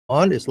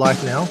On, it's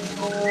live now.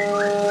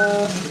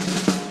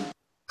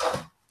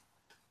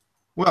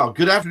 Well,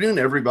 good afternoon,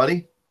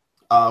 everybody.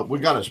 We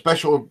got a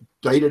special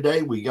day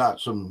today. We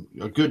got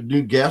a good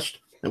new guest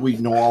that we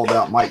know all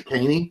about, Mike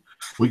Caney.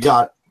 We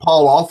got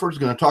Paul Offord is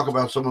going to talk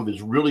about some of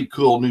his really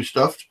cool new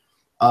stuff.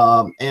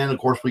 And of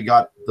course, we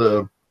got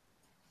the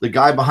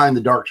guy behind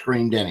the dark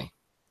screen, Denny.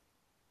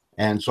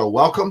 And so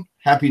welcome.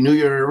 Happy New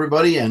Year,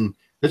 everybody. And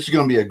this is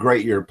going to be a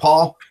great year.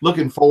 Paul,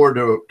 looking forward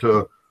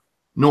to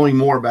knowing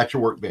more about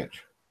your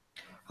workbench.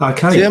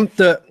 Okay. Tim,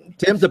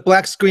 the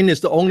black screen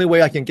is the only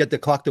way I can get the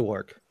clock to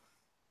work.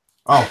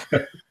 Oh.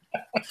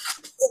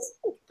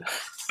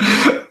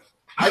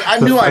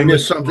 I knew I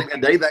missed something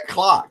today, that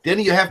clock.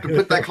 Didn't you have to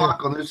put that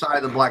clock on this side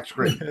of the black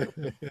screen?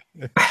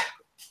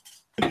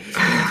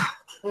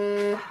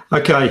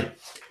 Okay.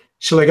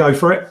 Shall I go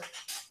for it?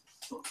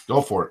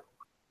 Go for it.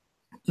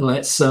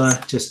 Let's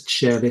just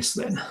share this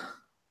then.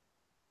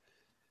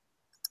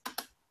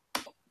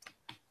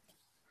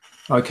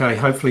 Okay,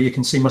 hopefully you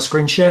can see my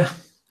screen share.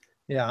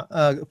 Yeah,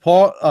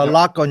 Paul,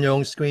 lock on your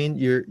own screen.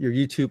 Your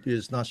YouTube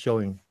is not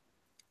showing.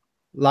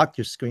 Lock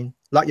your screen.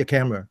 Lock your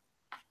camera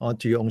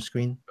onto your own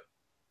screen.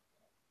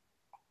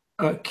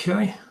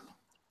 Okay.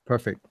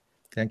 Perfect.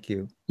 Thank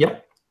you.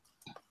 Yep.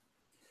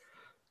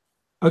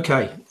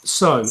 Okay,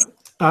 so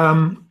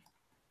I'm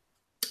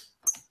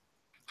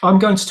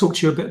going to talk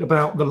to you a bit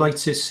about the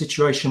latest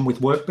situation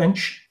with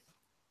Workbench.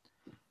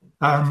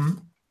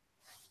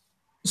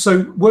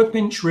 So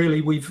Workbench, really,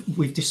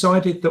 we've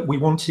decided that we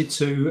wanted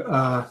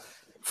to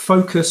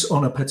focus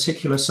on a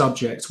particular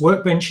subject.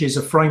 Workbench is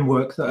a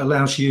framework that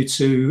allows you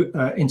to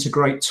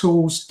integrate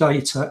tools,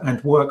 data,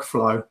 and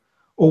workflow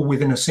all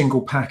within a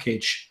single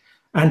package.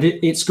 And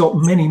it's got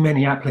many,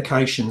 many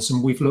applications,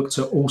 and we've looked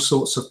at all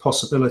sorts of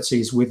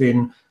possibilities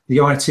within the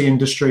IT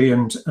industry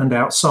and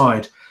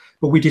outside.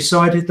 But we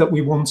decided that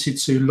we wanted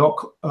to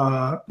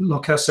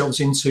lock ourselves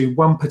into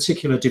one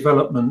particular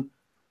development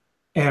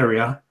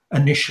area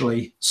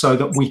initially, so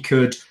that we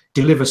could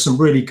deliver some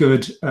really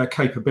good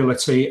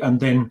capability, and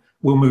then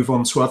we'll move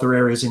on to other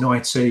areas in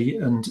IT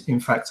and, in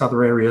fact,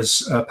 other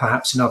areas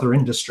perhaps in other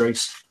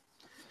industries.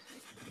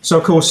 So,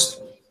 of course,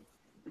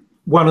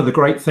 one of the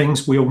great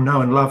things we all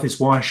know and love is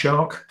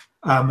Wireshark.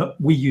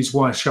 We use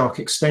Wireshark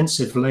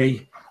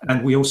extensively,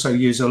 and we also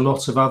use a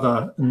lot of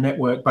other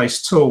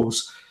network-based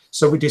tools.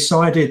 So we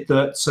decided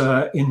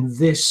that in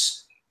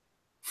this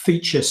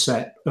feature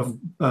set of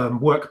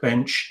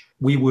Workbench,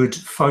 we would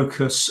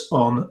focus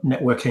on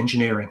network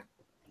engineering.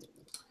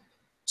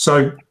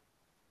 So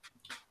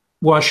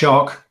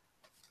Wireshark,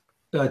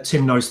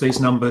 Tim knows these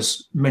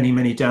numbers, many,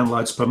 many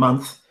downloads per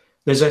month.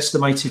 There's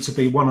estimated to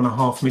be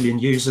 1.5 million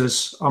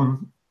users.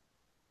 I'm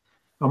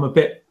not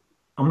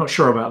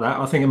sure about that.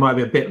 I think it might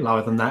be a bit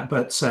lower than that,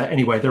 but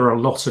anyway, there are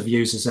a lot of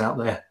users out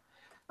there.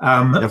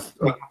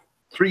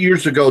 3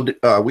 years ago,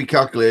 we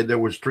calculated there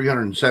was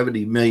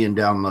 370 million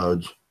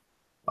downloads.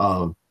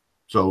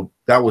 So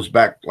that was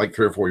back like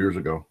 3 or 4 years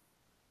ago.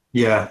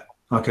 Yeah.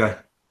 Okay.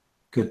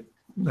 Good.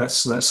 That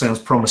sounds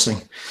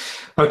promising.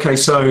 Okay.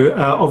 So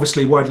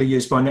obviously widely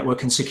used by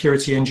network and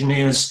security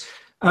engineers.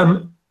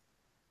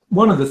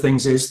 One of the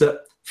things is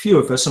that few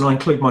of us, and I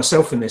include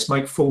myself in this,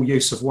 make full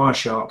use of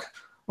Wireshark.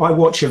 I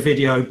watch a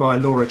video by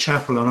Laura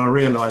Chappell and I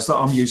realize that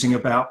I'm using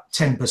about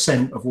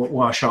 10% of what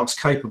Wireshark's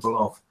capable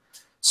of.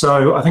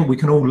 So I think we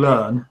can all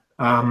learn.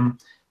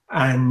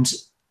 And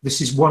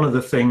this is one of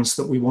the things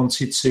that we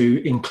wanted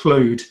to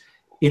include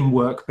in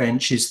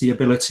Workbench, is the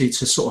ability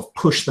to sort of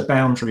push the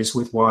boundaries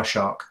with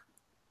Wireshark.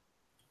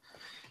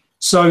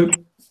 So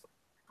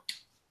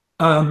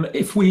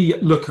if we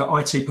look at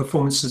IT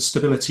performance and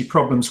stability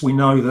problems, we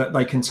know that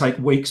they can take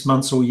weeks,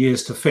 months, or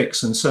years to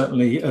fix. And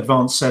certainly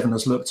Advanced 7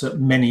 has looked at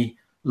many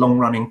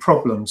long-running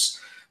problems.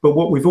 But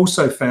what we've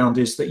also found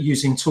is that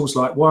using tools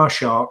like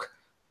Wireshark,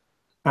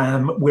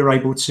 we're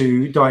able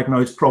to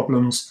diagnose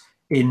problems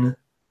in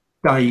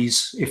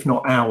days, if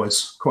not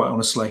hours, quite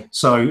honestly.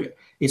 So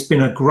it's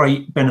been a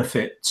great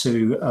benefit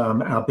to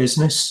our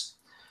business.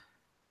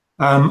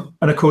 And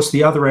of course,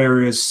 the other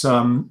areas,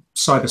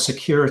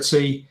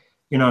 cybersecurity,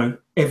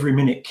 every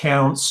minute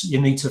counts.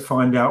 You need to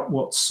find out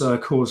what's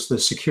caused the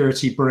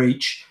security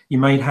breach. You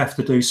may have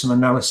to do some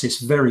analysis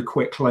very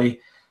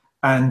quickly,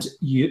 and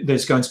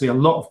there's going to be a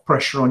lot of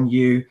pressure on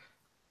you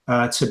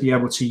to be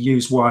able to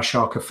use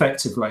Wireshark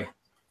effectively.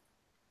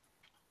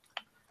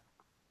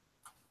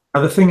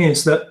 Now, the thing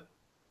is that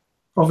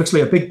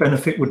obviously a big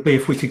benefit would be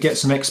if we could get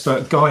some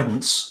expert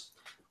guidance,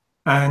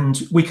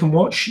 and we can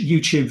watch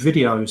YouTube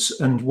videos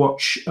and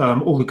watch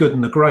all the good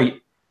and the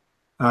great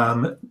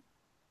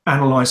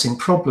analyzing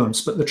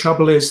problems. But the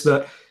trouble is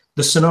that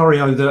the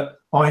scenario that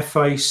I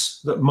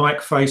face, that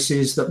Mike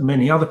faces, that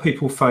many other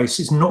people face,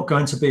 is not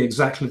going to be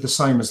exactly the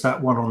same as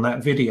that one on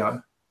that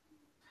video.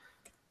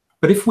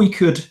 But if we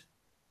could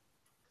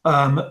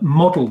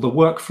model the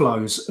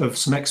workflows of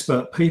some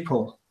expert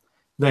people,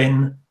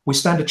 then we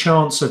stand a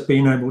chance of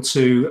being able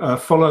to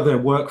follow their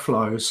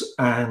workflows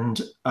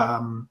and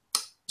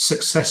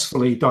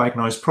successfully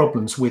diagnose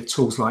problems with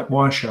tools like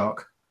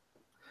Wireshark.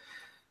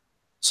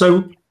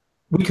 So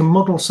we can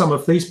model some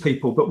of these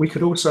people, but we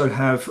could also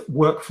have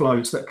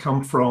workflows that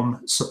come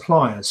from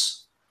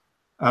suppliers.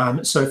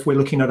 So if we're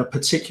looking at a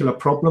particular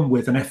problem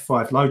with an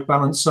F5 load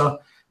balancer,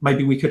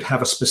 maybe we could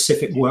have a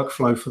specific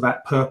workflow for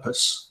that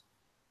purpose.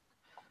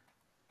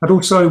 But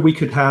also we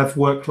could have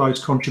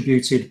workflows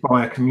contributed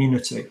by a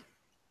community.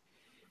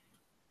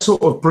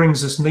 Sort of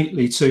brings us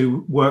neatly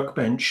to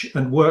Workbench,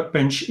 and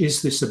Workbench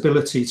is this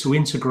ability to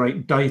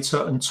integrate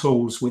data and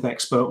tools with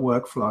expert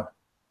workflow.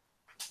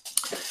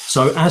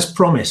 So as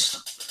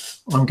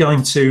promised, I'm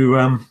going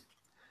to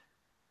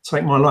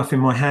take my life in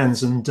my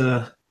hands and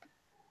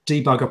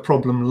debug a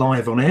problem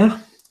live on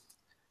air,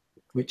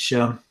 which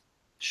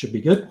should be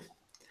good.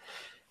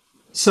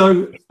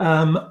 So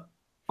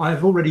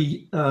I've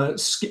already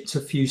skipped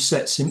a few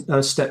steps in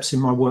my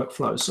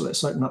workflow. So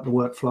let's open up the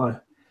workflow.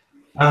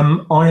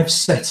 I have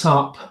set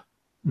up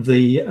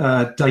the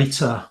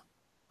data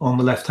on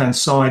the left-hand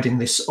side in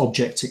this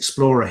Object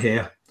Explorer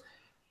here,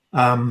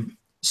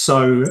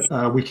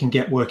 so we can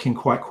get working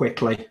quite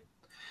quickly.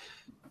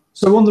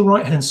 So on the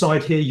right-hand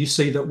side here, you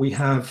see that we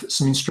have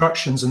some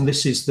instructions, and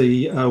this is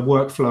the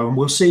workflow, and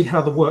we'll see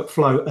how the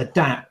workflow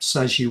adapts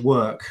as you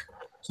work.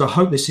 So I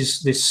hope this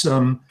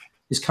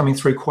is coming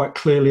through quite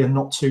clearly and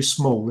not too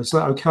small. Is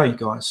that okay,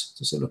 guys?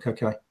 Does it look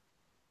okay?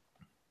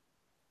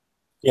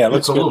 Yeah, it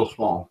looks a little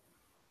small.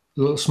 A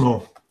little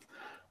small.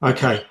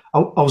 Okay,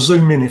 I'll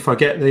zoom in if I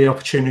get the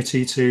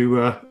opportunity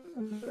to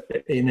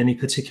in any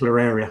particular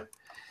area.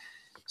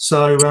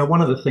 So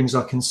one of the things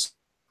I can see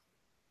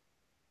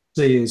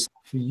is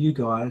for you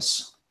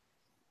guys,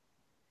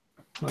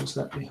 close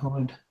that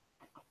behind.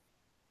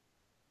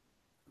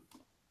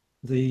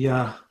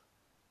 The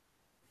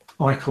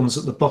icons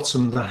at the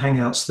bottom, the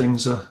Hangouts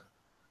things are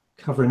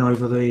covering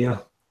over the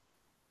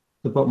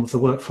bottom of the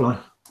workflow.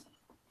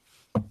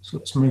 So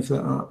let's move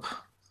that up.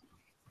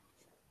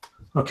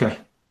 Okay.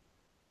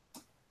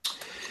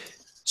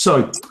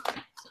 So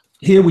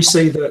here we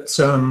see that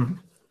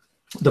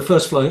the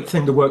first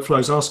thing the workflow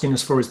is asking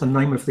us for is the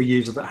name of the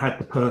user that had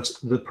the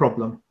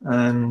problem,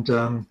 and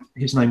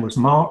his name was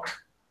Mark.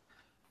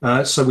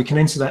 So we can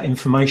enter that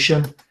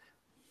information.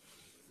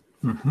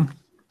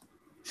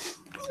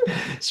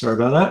 Sorry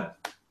about that,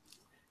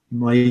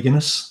 my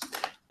eagerness.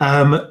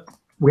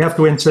 We have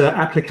to enter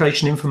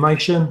application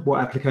information.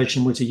 What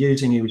application was he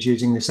using? He was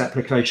using this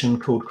application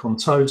called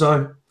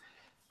Contoso.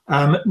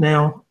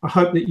 Now, I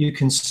hope that you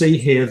can see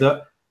here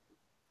that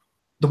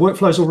the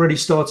workflow's already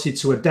started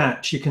to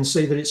adapt. You can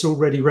see that it's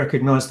already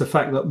recognized the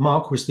fact that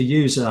Mark was the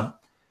user,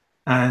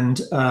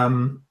 and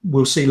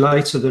we'll see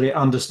later that it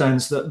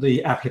understands that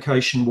the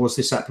application was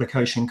this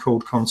application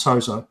called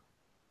Contoso.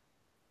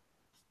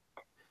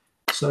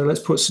 So let's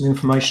put some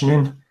information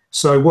in.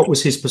 So what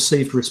was his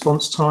perceived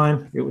response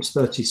time? It was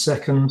 30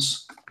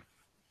 seconds.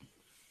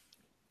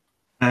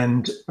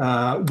 And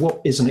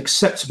what is an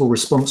acceptable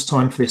response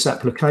time for this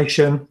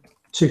application?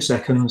 2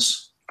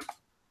 seconds.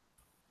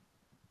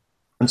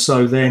 And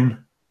so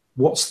then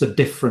what's the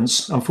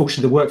difference?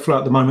 Unfortunately, the workflow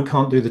at the moment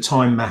can't do the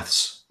time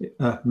math.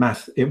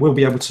 It will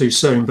be able to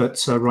soon,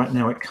 but right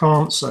now it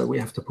can't. So we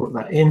have to put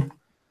that in.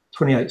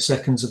 28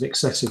 seconds of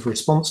excessive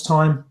response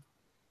time.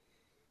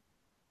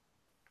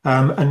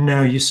 And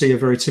now you see a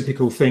very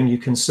typical thing. You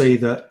can see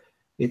that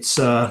it's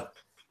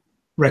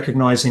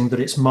recognizing that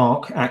it's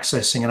Mark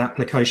accessing an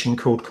application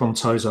called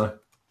Contoso.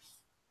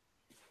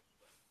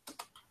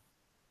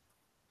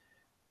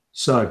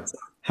 So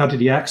how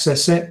did he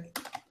access it?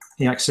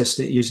 He accessed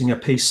it using a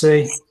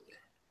PC,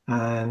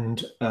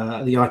 and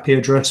the IP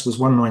address was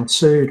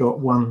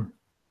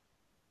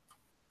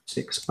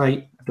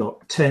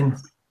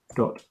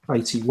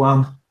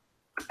 192.168.10.81.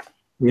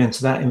 We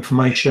enter that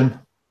information.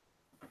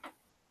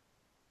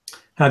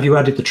 Have you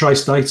added the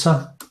trace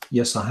data?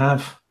 Yes, I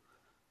have.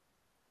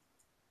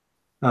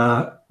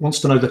 Wants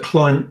to know the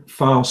client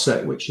file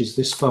set, which is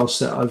this file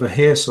set over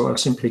here. So I'll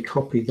simply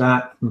copy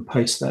that and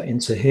paste that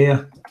into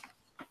here.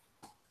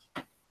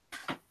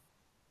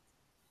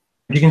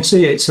 You can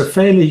see it's a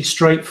fairly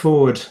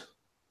straightforward,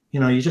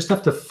 you just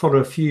have to follow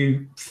a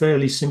few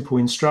fairly simple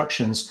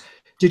instructions.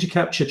 Did you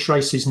capture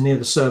traces near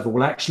the server?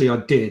 Well, actually I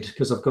did,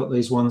 because I've got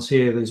these ones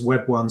here, these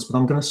web ones, but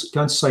I'm going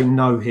to say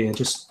no here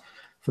just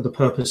for the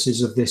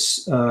purposes of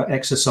this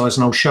exercise,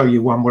 and I'll show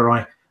you one where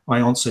I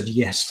answered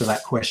yes to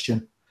that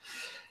question.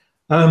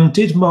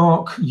 Did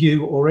Mark,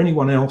 you, or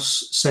anyone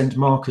else send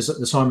markers at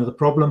the time of the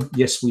problem?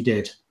 Yes, we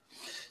did.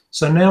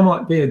 So now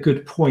might be a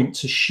good point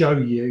to show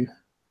you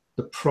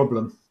the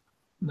problem.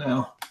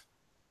 Now,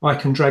 I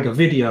can drag a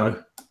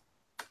video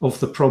of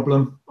the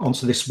problem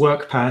onto this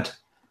workpad.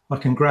 I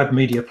can grab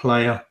Media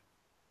Player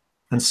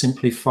and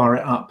simply fire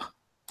it up.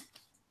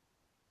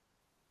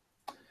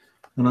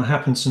 And I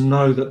happen to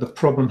know that the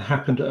problem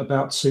happened at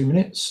about 2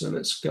 minutes. So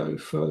let's go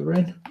further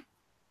in.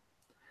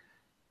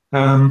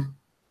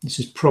 This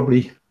is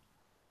probably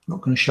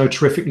not going to show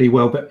terrifically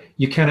well, but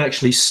you can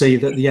actually see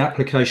that the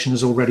application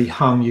has already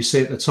hung. You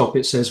see at the top,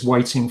 it says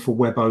waiting for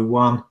Web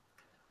 01.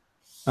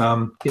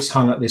 It's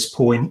hung at this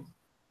point,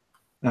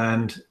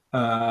 and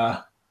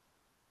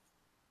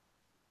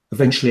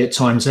eventually it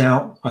times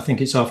out. I think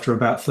it's after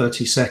about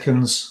 30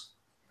 seconds.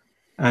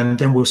 And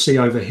then we'll see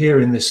over here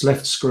in this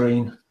left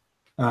screen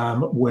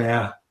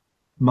where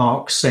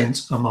Mark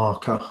sent a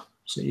marker.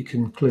 So you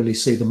can clearly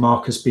see the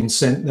marker's been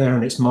sent there,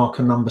 and it's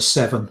marker number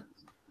 7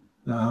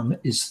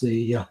 is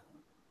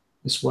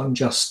this one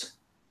just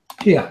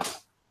here.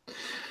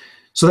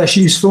 So that's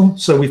useful.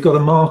 So we've got a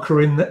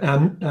marker in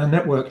our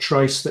network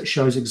trace that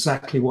shows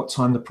exactly what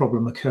time the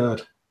problem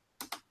occurred.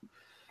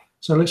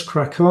 So let's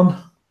crack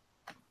on.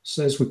 It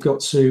says we've got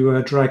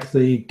to drag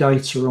the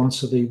data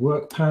onto the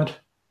workpad.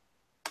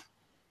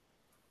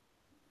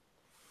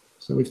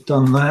 So we've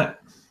done that.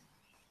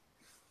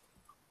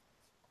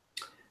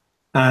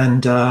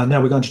 And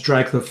now we're going to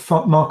drag the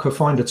marker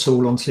finder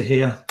tool onto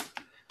here.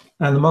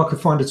 And the marker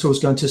finder tool is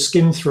going to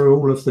skim through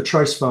all of the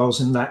trace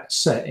files in that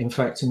set. In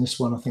fact, in this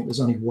one, I think there's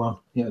only one.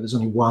 Yeah, there's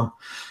only one.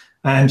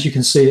 And you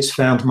can see it's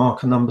found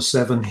marker number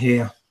 7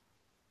 here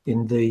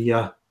in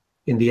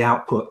the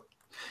output.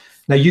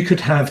 Now, you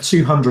could have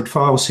 200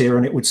 files here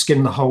and it would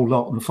skim the whole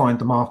lot and find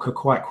the marker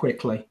quite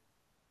quickly.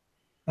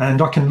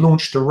 And I can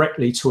launch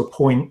directly to a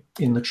point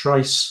in the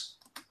trace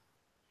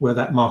where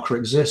that marker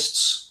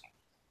exists.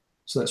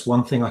 So that's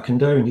one thing I can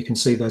do, and you can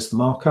see there's the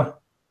marker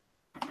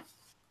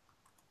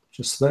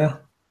just there.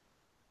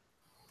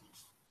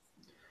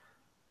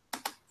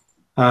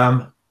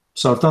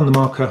 So I've done the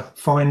marker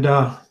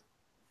finder.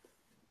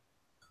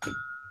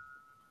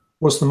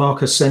 Was the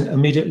marker sent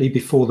immediately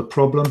before the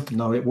problem?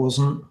 No, it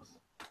wasn't.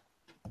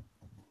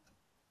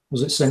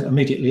 Was it sent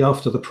immediately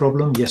after the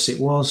problem? Yes, it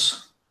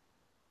was.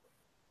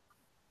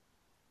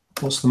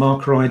 What's the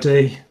marker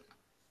ID?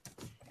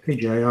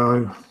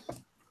 PJO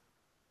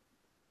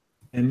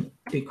M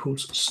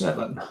equals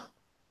 7.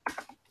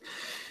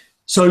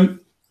 So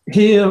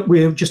here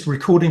we're just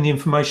recording the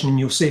information, and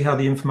you'll see how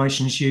the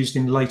information is used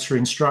in later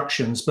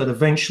instructions, but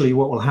eventually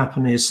what will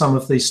happen is some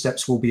of these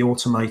steps will be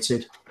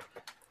automated.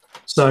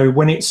 So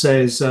when it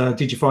says,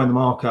 did you find the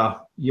marker,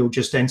 you'll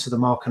just enter the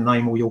marker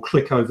name, or you'll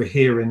click over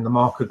here in the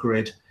marker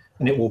grid,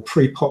 and it will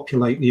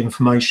pre-populate the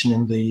information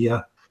in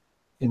the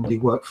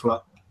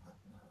workflow.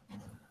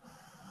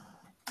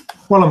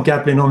 While I'm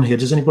gabbling on here,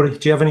 do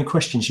you have any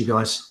questions, you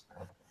guys?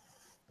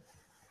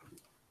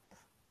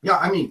 Yeah,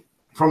 I mean,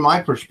 from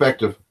my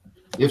perspective,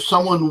 if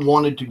someone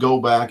wanted to go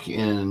back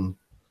and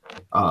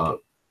kind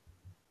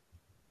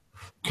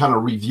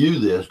of review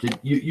this,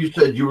 you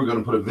said you were going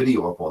to put a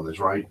video up on this,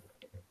 right?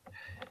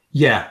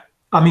 Yeah,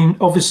 I mean,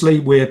 obviously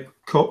we're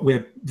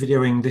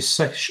videoing this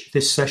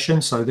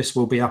session, so this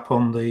will be up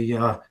on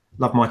the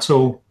Love My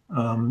Tool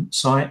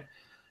site.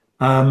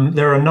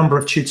 There are a number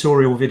of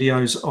tutorial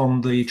videos on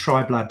the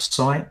TribeLab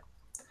site.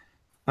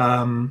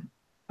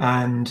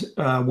 And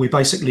we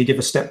basically give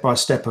a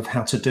step-by-step of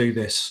how to do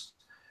this.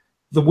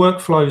 The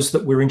workflows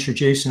that we're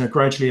introducing are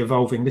gradually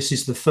evolving. This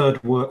is the 3rd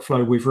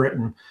workflow we've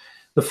written.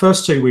 The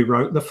first 2 we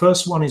wrote, the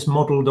first one is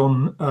modeled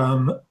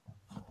on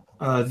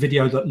a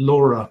video that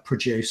Laura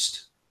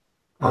produced,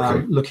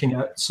 looking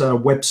at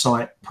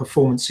website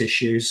performance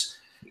issues.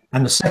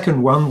 And the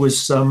second one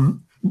was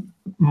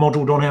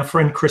modeled on our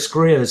friend Chris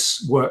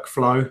Greer's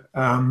workflow,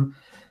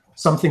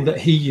 something that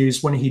he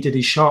used when he did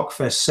his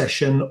SharkFest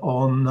session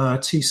on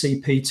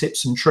TCP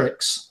tips and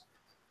tricks.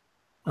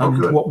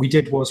 And what we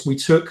did was we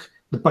took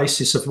the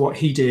basis of what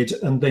he did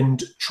and then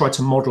tried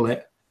to model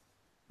it.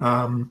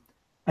 And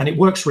it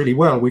works really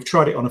well. We've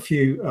tried it on a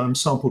few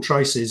sample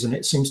traces, and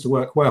it seems to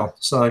work well.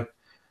 So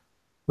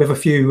we have a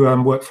few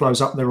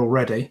workflows up there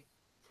already.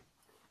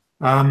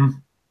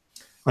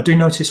 I do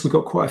notice we've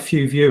got quite a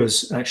few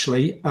viewers,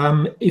 actually.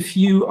 If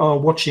you are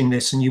watching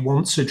this and you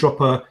want to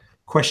drop a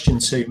question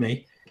to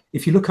me,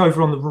 if you look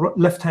over on the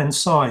left-hand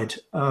side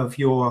of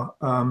your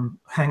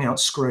Hangout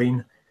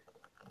screen,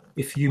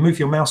 if you move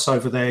your mouse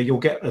over there, you'll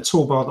get a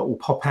toolbar that will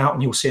pop out,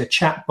 and you'll see a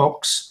chat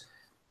box.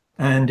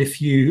 And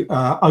if you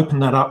open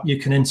that up, you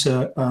can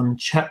enter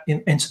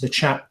the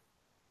chat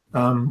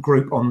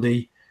group on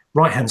the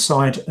right-hand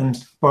side,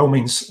 and by all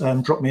means,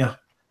 drop me a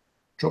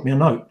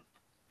note.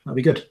 That'd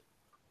be good.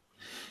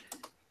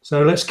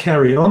 So let's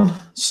carry on.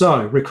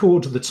 So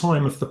record the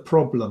time of the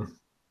problem,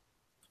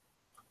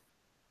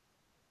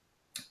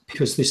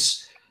 because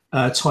this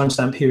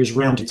timestamp here is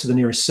rounded to the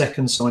nearest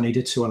second, so I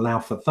needed to allow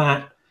for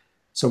that.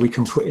 So we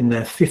can put in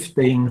there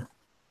 15,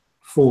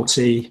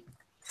 40,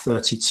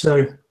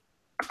 32.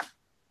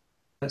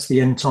 That's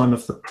the end time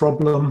of the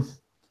problem.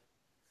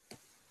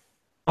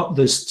 At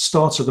the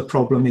start of the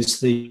problem is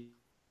the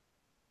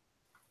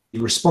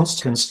response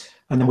seconds,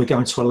 and then we're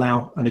going to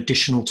allow an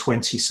additional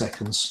 20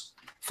 seconds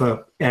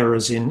for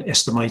errors in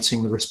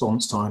estimating the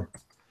response time.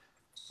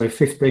 So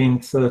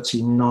 15,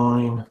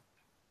 39,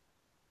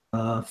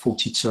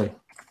 42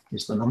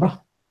 is the number.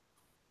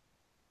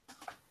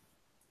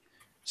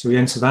 So we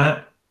enter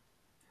that,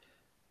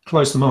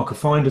 close the marker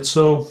finder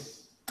tool.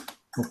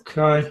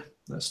 Okay,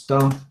 that's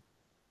done.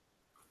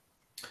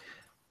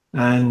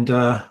 And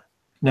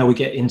now we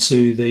get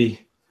into the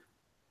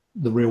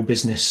real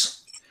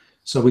business.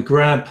 So we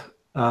grab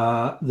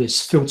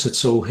this filter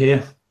tool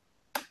here.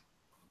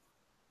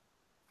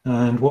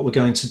 And what we're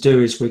going to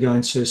do is we're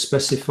going to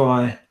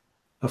specify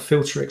a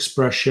filter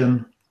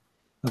expression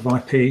of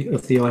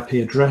the IP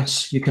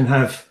address. You can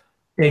have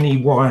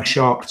any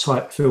Wireshark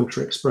type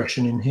filter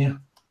expression in here.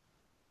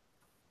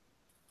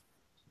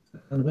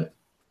 A bit.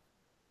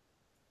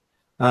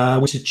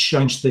 We should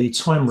change the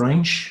time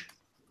range.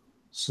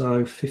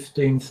 So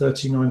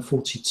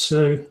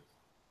 1539.42.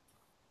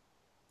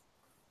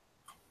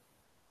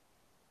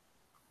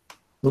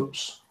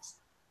 Oops.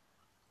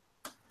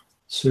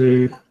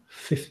 To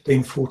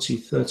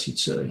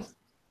 1540.32.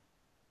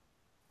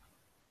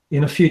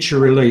 In a future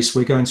release,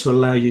 we're going to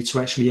allow you to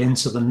actually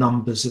enter the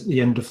numbers at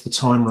the end of the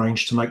time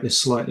range to make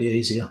this slightly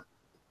easier.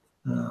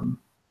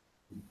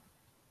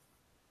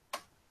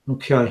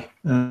 Okay,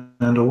 and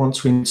I want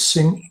to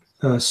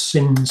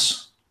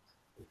sins.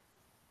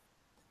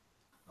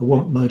 I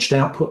want merged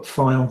output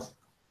file.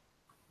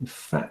 In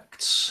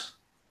fact,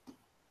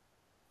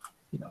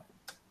 yeah,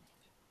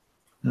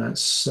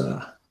 that's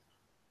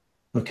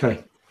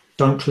okay.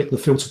 Don't click the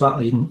filter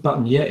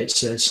button yet, it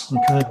says.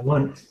 Okay, I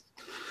won't.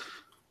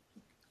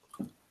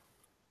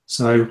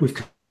 So we've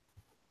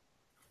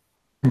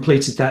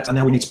completed that, and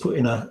now we need to put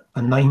in a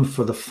name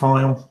for the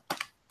file.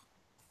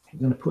 I'm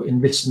going to put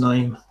in this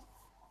name,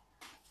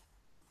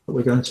 but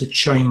we're going to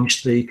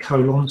change the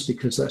colons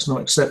because that's not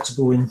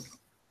acceptable in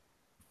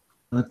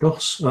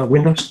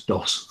Windows.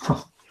 DOS.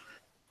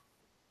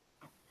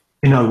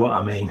 You know what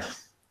I mean.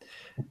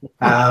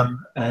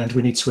 And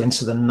we need to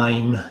enter the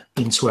name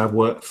into our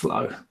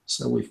workflow.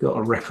 So we've got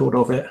a record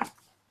of it.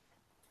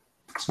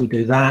 So we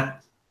do that.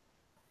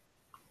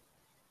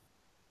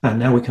 And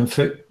now we can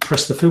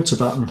press the filter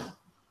button.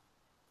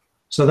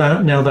 So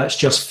now that's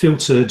just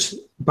filtered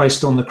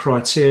based on the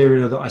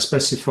criteria that I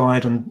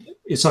specified, and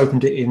it's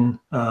opened it in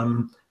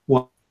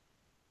Wireshark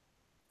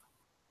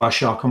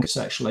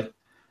actually.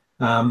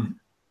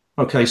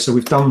 Okay, so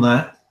we've done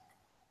that.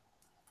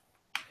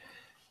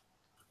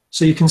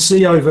 So you can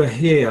see over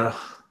here,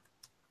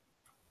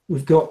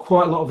 we've got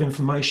quite a lot of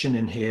information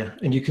in here,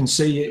 and you can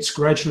see it's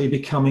gradually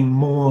becoming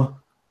more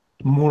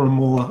and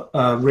more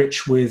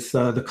rich with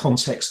the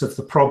context of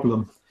the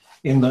problem,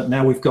 in that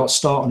now we've got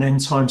start and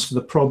end times for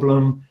the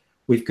problem,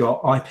 we've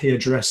got IP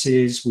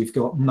addresses, we've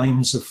got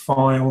names of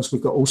files,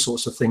 we've got all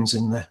sorts of things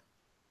in there.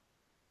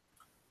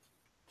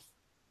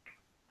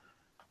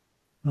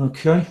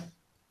 Okay,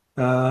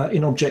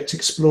 in Object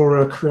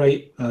Explorer,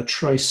 create a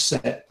trace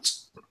set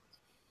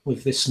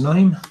with this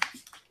name.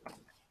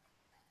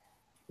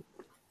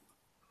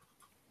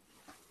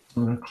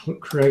 I'm going to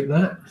create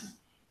that.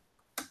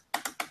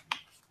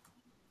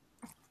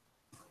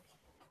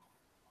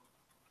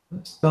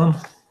 That's done.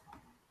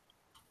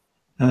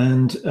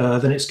 And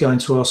then it's going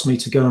to ask me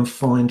to go and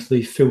find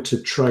the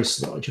filtered trace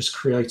that I just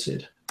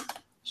created.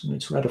 So I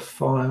need to add a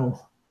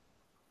file.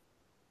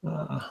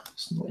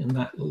 It's not in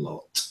that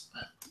lot.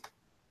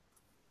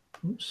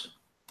 Oops.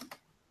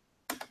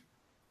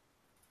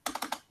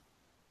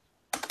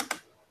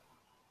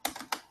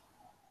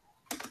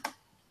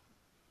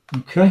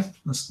 Okay,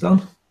 that's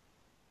done.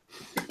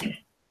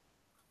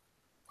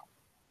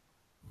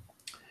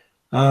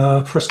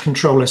 Press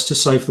Control S to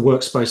save the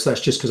workspace.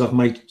 That's just because I've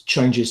made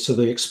changes to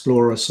the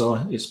Explorer, so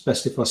it's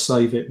best if I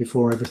save it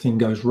before everything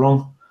goes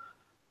wrong.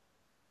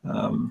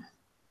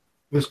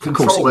 Is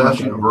Control S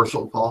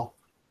universal, Paul?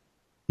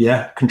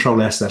 Yeah,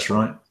 Control S, that's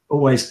right.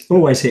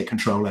 Always hit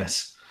Control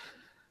S.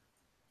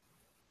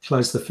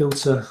 Close the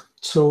filter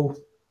tool.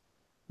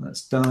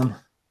 That's done.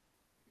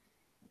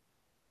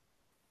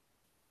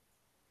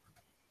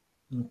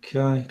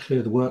 Okay,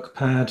 clear the work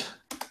pad.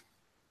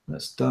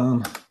 That's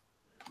done.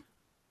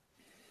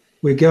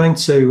 We're going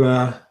to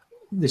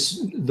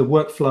the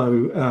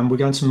workflow. We're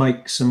going to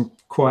make some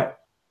quite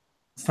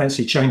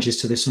fancy changes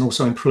to this, and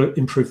also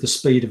improve the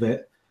speed of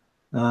it.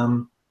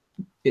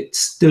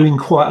 It's doing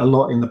quite a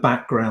lot in the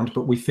background,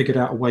 but we figured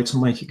out a way to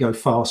make it go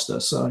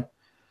faster. So,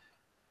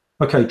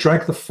 okay,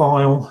 drag the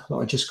file that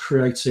I just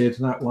created,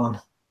 that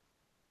one,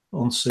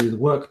 onto the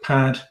work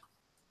pad.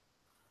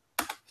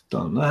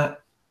 Done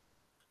that.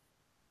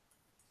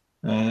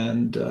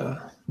 And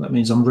that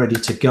means I'm ready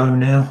to go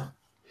now.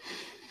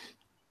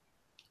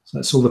 So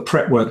that's all the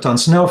prep work done.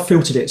 So now I've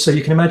filtered it. So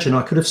you can imagine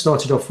I could have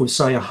started off with,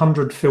 say,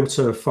 100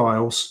 filter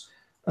files,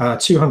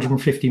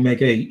 250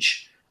 meg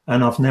each,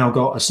 and I've now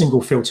got a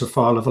single filter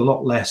file of a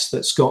lot less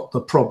that's got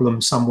the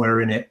problem somewhere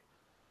in it.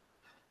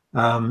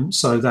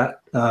 So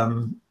that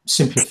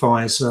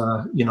simplifies,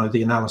 you know,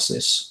 the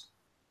analysis.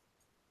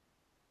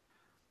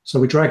 So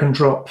we drag and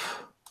drop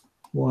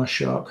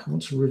Wireshark. I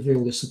want to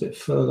reveal this a bit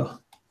further.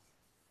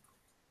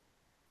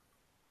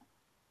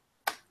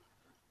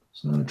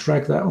 So I'll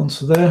drag that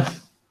onto there.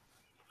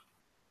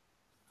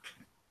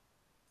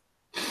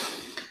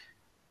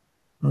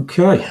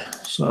 Okay,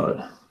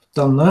 so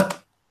done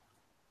that.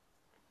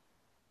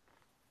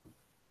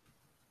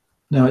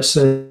 Now it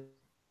says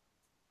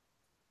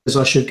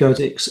I should go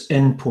to its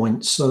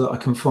endpoints so that I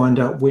can find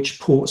out which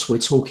ports we're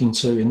talking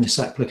to in this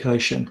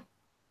application.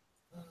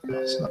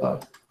 So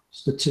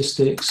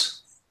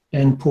statistics,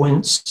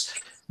 endpoints.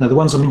 Now the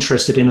ones I'm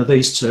interested in are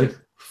these two,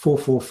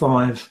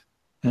 445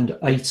 and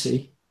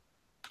 80.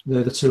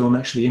 They're the two I'm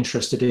actually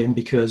interested in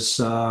because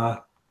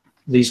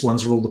these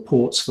ones are all the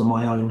ports for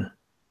my own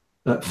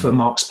for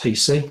Mark's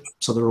PC.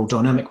 So they're all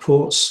dynamic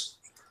ports.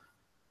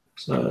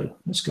 So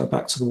let's go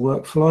back to the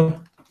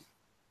workflow.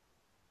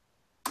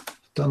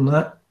 Done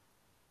that.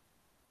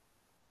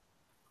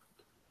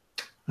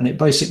 And it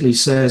basically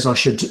says I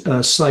should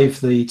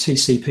save the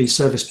TCP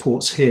service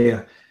ports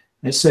here.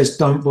 It says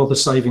don't bother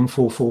saving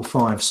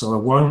 445, so I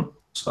won't.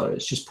 So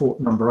it's just port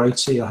number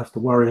 80 I have to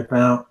worry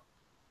about.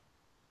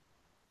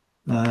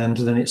 And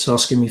then it's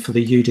asking me for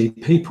the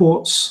UDP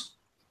ports.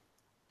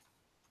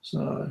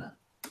 So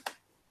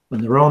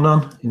when there are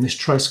none in this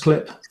trace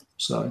clip,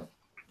 so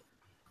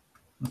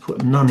I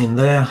put none in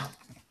there.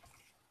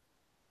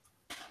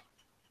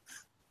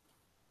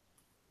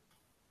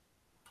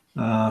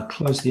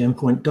 Close the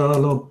endpoint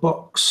dialog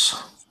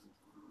box.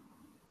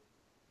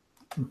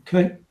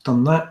 Okay,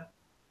 done that.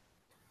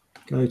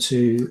 Go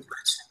to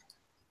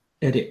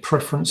edit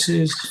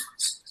preferences.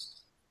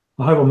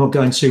 I hope I'm not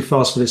going too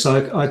fast for this.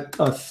 I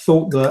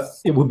thought that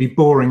it would be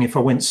boring if I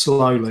went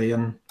slowly,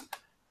 and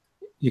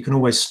you can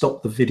always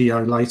stop the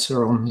video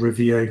later on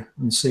review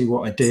and see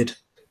what I did.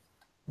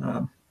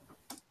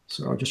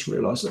 So I just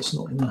realized that's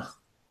not enough.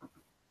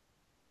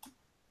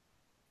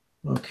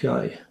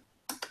 Okay.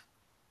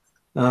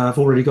 I've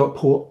already got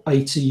port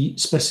 80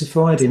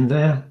 specified in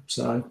there,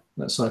 so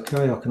that's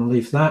okay. I can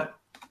leave that.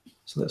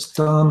 So that's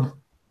done.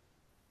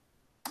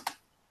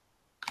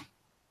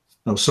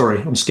 Oh,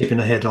 sorry, I'm skipping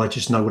ahead. I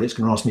just know what it's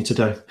going to ask me to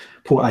do.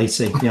 Port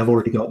 80, yeah, I've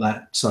already got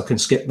that, so I can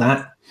skip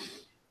that.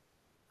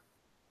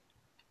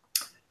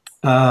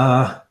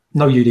 No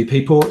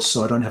UDP ports,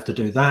 so I don't have to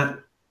do that.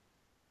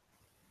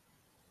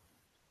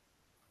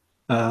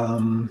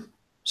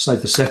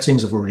 Save the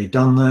settings, I've already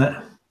done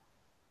that.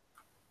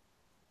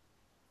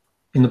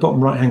 In the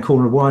bottom right-hand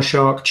corner of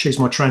Wireshark, choose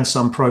my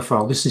transum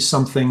profile. This is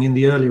something in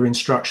the earlier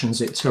instructions,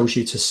 it tells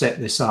you to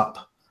set this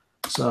up.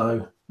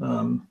 So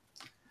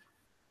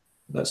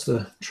that's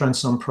the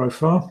transum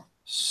profile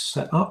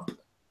set up.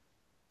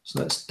 So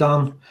that's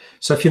done.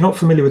 So if you're not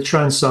familiar with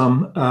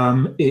transum,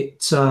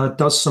 it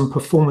does some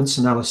performance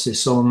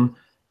analysis on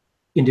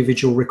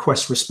individual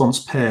request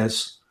response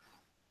pairs.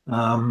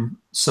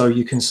 So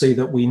you can see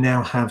that we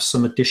now have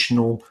some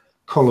additional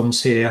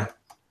columns here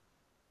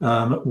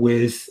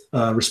with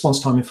response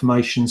time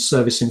information,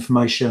 service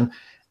information,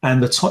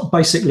 and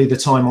basically the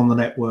time on the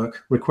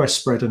network,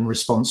 request spread and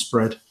response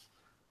spread.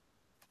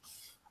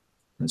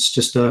 It's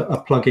just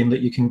a plugin that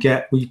you can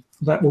get.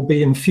 That will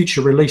be in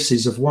future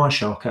releases of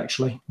Wireshark,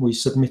 actually. We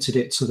submitted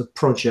it to the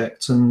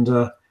project,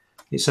 and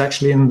it's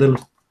actually in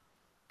the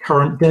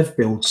current dev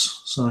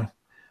builds. So if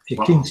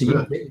you're keen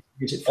to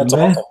use it from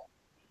there. Awesome.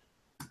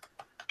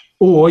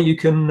 Or you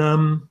can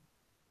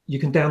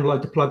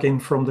download the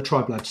plugin from the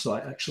TribeLab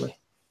site, actually.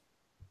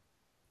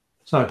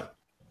 So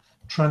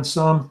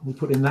transum, we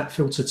put in that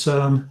filter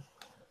term.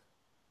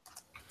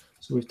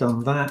 So we've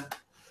done that.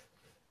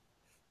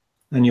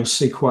 And you'll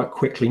see quite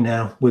quickly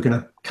now, we're going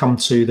to come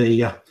to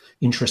the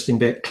interesting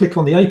bit. Click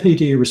on the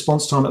APDU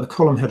response time at the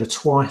column header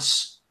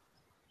twice.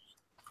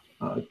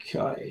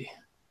 Okay,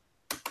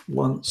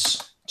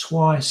 once,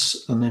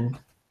 twice, and then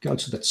go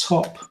to the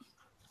top.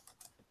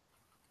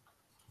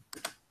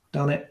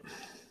 Done it.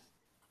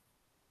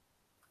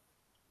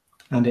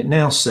 And it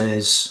now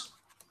says,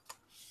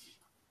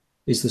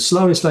 is the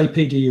slowest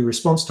APDU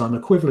response time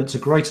equivalent to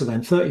greater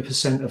than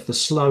 30% of the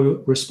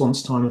slow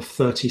response time of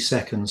 30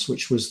 seconds,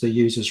 which was the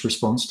user's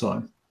response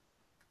time?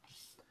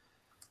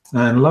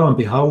 And lo and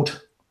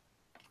behold,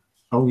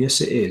 oh yes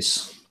it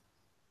is.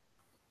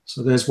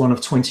 So there's one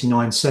of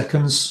 29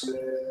 seconds.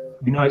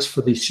 We know it's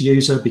for this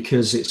user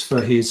because it's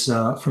for his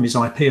from his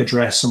IP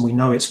address, and we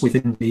know it's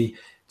within the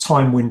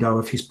time window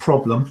of his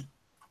problem.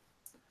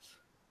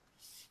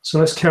 So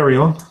let's carry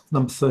on.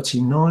 Number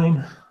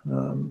 39.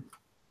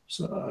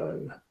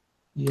 So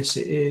yes,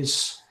 it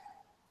is.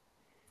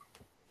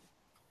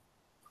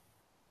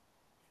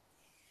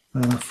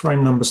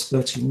 Frame number's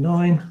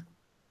 39.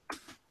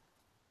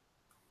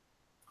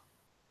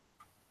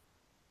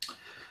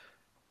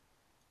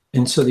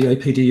 Enter the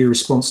APDU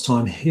response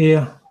time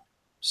here.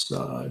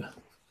 So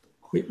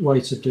quick way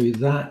to do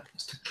that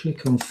is to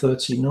click on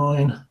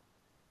 39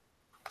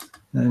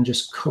 and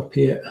just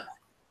copy it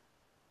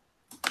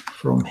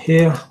from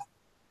here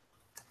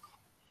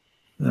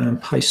and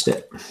paste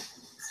it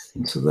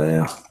into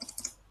there.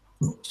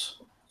 Oops.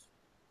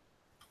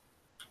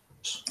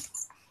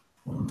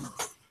 One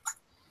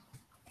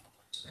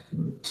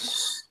second.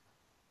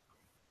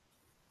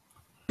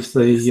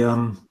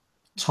 The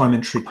time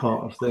entry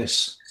part of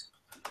this.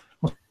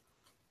 What's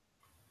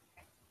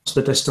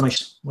the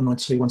destination?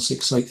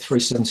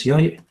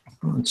 192.168.378.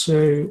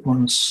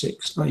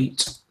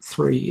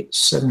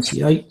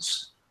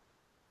 192.168.378.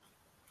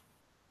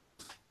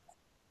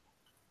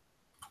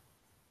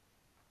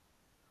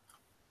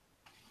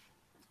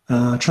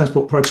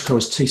 Transport protocol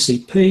is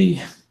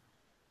TCP.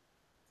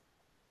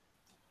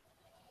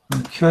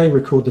 Okay,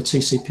 record the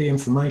TCP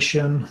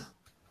information.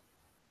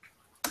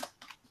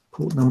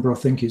 Port number, I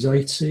think, is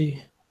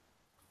 80.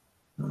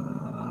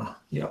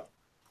 Yeah.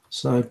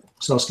 So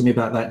it's asking me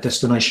about that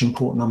destination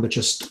port number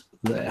just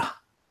there.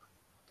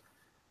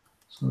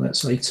 So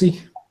that's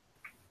 80.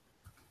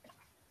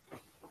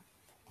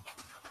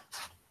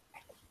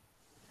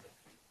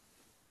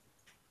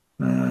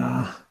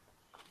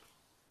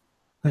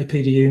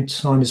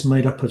 APDU time is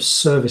made up of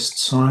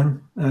service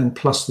time and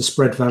plus the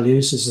spread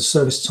values. Is the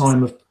service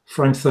time of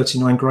frame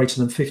 39 greater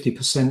than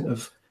 50%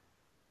 of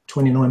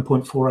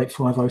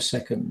 29.4850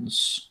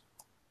 seconds?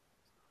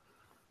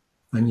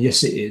 And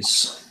yes, it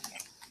is.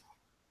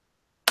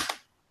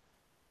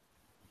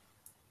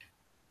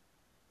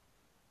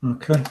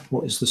 Okay,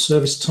 what is the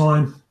service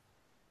time?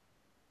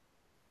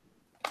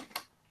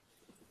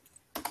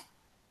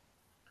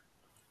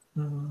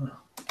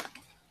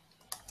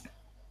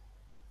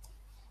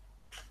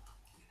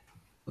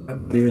 Put that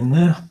value in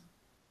there.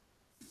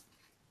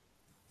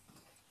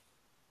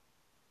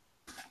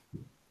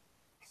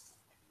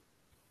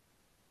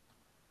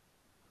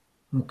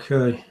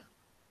 Okay.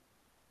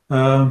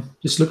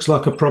 This looks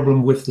like a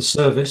problem with the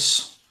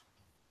service,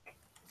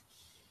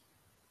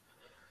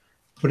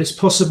 but it's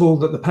possible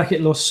that the packet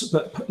loss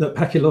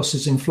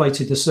has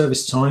inflated the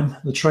service time.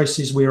 The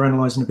traces we are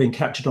analysing have been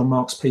captured on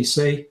Mark's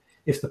PC.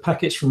 If the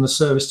packets from the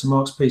service to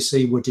Mark's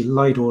PC were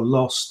delayed or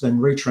lost, then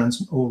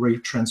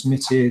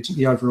retransmitted,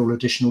 the overall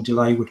additional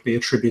delay would be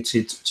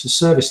attributed to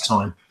service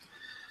time.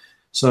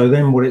 So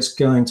then what it's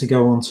going to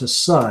go on to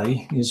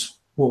say is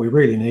what we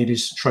really need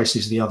is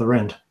traces the other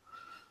end.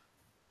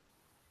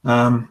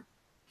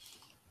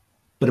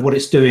 But what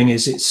it's doing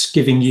is it's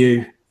giving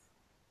you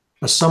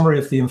a summary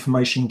of the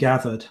information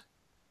gathered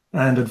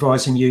and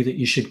advising you that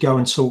you should go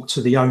and talk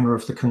to the owner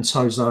of the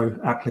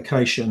Contoso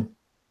application,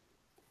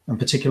 in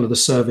particular the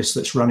service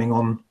that's running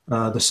on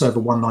the server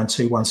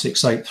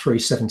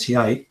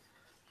 192.168.378,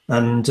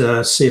 and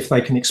see if they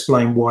can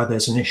explain why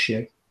there's an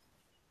issue.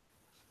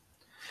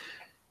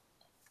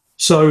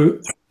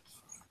 So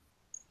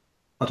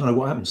I don't know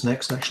what happens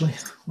next, actually.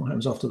 What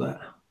happens after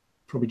that?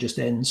 Probably just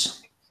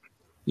ends.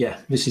 Yeah,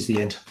 this is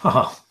the end.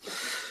 Haha.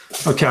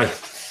 Okay,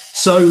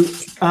 so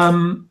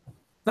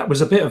that was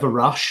a bit of a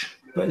rush,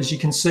 but as you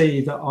can see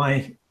that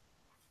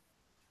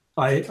I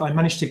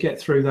managed to get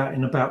through that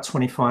in about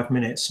 25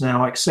 minutes.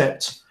 Now,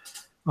 except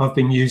I've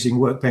been using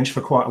Workbench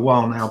for quite a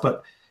while now,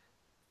 but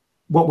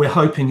what we're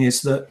hoping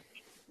is that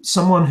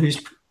someone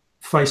who's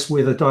faced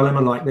with a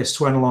dilemma like this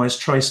to analyze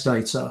trace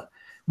data,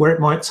 where it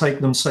might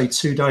take them, say,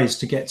 2 days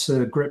to get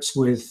to grips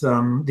with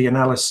the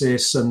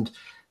analysis, and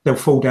they'll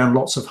fall down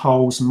lots of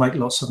holes and make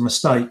lots of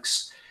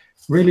mistakes.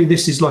 Really,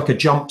 this is like a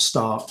jump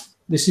start.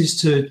 This is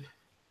to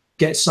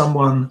get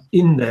someone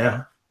in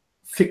there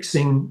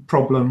fixing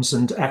problems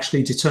and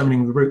actually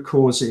determining the root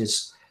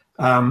causes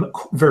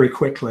very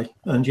quickly.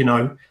 And, you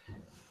know,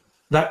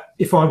 that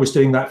if I was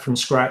doing that from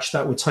scratch,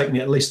 that would take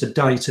me at least a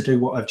day to do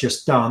what I've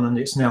just done. And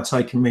it's now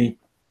taken me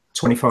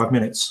 25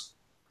 minutes.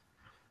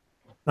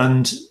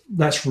 And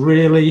that's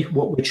really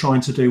what we're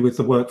trying to do with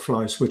the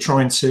workflows. We're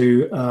trying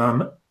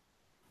to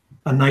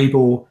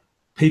enable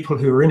people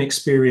who are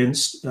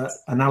inexperienced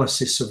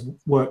analysis of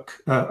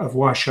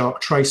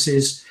Wireshark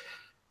traces,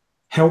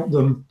 help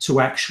them to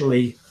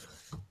actually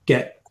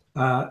get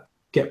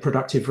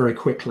productive very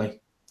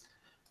quickly.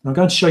 I'm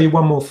going to show you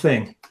one more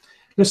thing.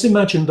 Let's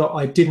imagine that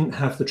I didn't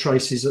have the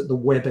traces at the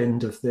web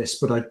end of this,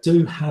 but I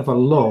do have a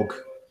log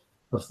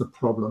of the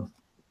problem.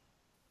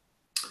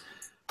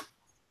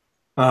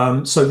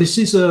 So this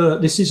is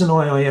an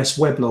IIS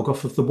weblog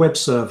off of the web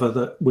server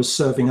that was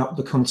serving up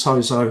the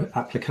Contoso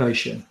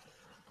application.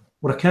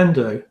 What I can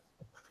do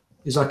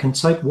is I can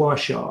take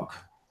Wireshark,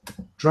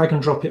 drag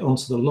and drop it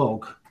onto the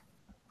log,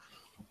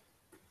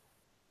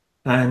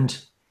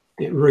 and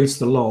it reads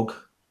the log,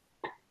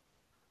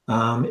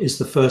 is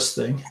the first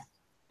thing.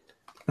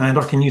 And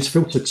I can use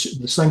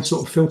the same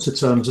sort of filter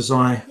terms as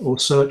or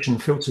search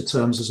and filter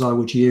terms as I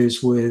would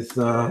use with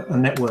a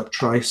network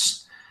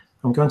trace.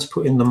 I'm going to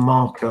put in the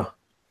marker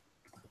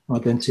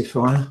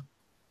identifier.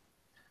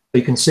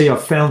 You can see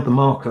I've found the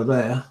marker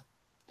there.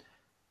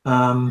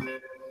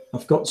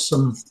 I've got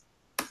some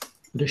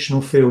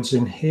additional fields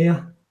in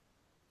here.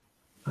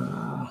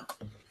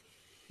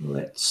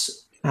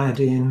 Let's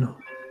add in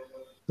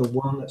the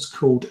one that's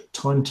called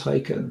time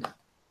taken.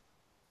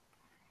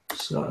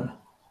 So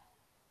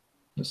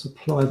let's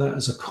apply that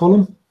as a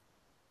column.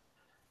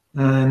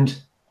 And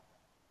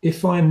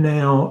if I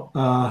now,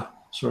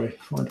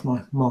 find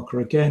my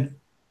marker again.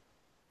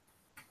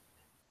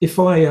 If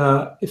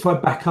I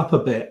back up a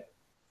bit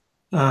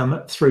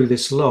through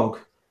this log,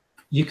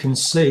 you can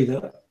see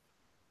that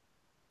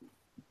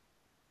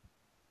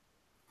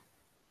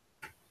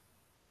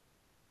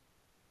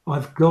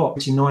I've got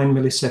 29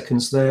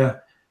 milliseconds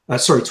there,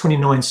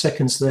 29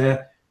 seconds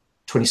there,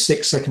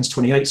 26 seconds,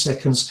 28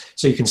 seconds.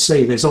 So you can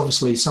see there's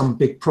obviously some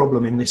big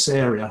problem in this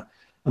area.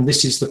 And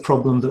this is the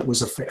problem that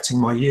was affecting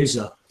my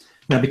user.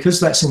 Now,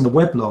 because that's in the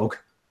weblog,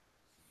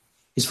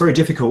 it's very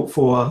difficult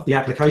for the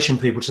application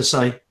people to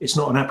say it's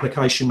not an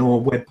application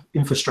or web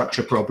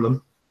infrastructure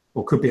problem,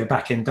 or could be a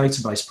back-end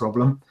database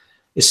problem.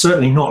 It's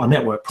certainly not a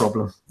network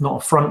problem, not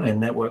a front-end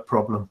network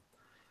problem.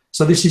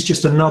 So this is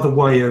just another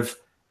way of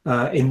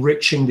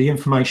enriching the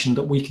information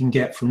that we can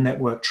get from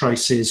network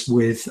traces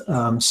with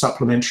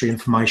supplementary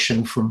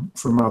information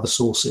from other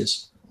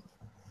sources.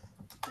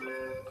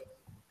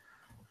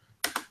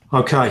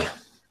 Okay,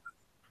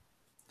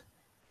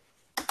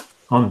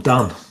 I'm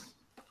done.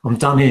 I'm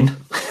done in.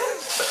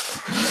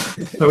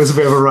 That was a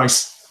bit of a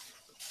race.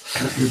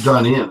 You're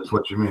done in, is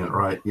what you meant,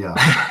 right? Yeah.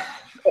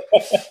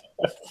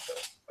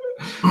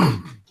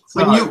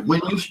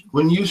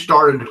 When you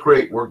started to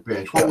create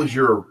Workbench, what was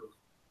your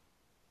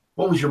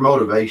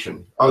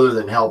motivation other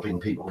than helping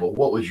people? But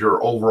what was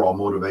your overall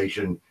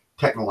motivation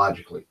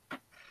technologically?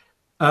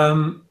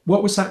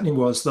 What was happening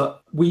was that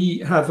we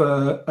have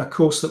a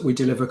course that we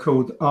deliver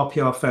called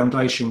RPR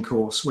Foundation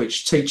course,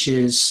 which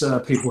teaches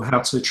people how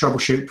to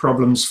troubleshoot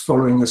problems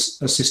following a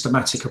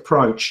systematic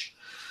approach.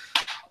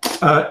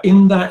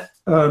 In that,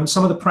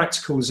 some of the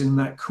practicals in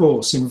that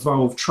course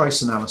involve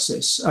trace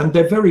analysis, and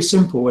they're very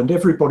simple and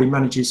everybody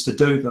manages to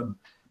do them.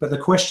 But the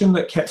question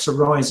that kept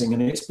arising,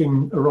 and it's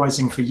been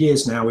arising for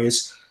years now,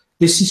 is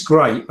this is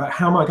great, but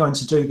how am I going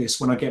to do this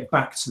when I get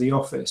back to the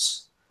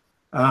office?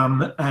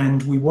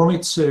 And we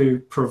wanted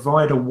to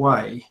provide a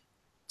way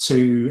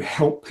to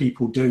help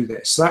people do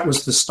this. That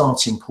was the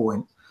starting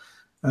point.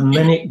 And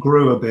then it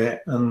grew a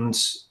bit, and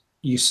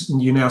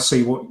you now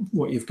see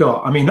what you've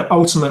got. I mean,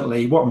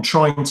 ultimately, what I'm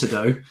trying to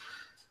do,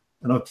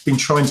 and I've been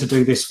trying to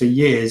do this for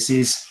years,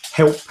 is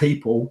help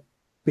people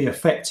be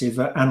effective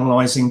at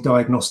analyzing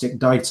diagnostic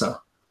data.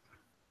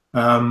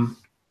 I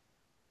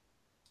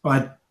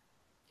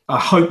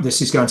hope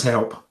this is going to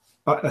help.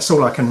 That's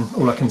all I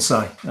can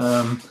say.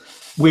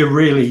 We're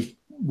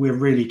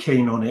really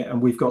keen on it,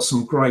 and we've got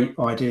some great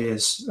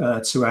ideas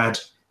to add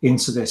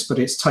into this, but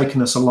it's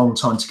taken us a long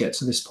time to get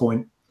to this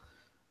point.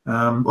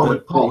 Well,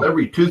 Paul,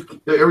 every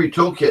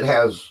toolkit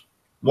has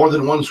more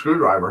than one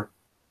screwdriver.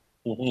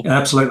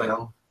 Absolutely.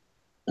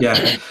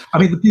 Yeah. I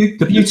mean,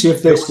 the beauty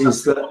of this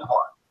is that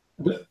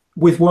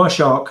with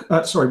Wireshark,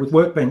 with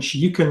Workbench,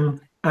 you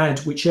can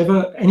add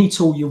any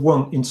tool you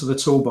want into the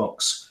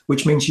toolbox,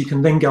 which means you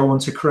can then go on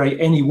to create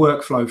any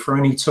workflow for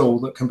any tool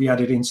that can be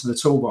added into the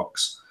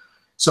toolbox.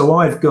 So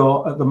I've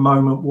got at the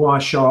moment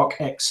Wireshark,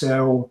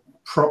 Excel,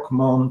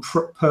 ProcMon,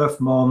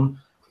 PerfMon,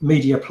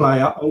 Media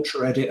Player,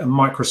 UltraEdit, and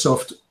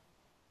Microsoft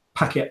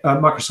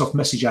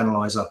Message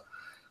Analyzer.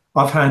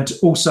 I've had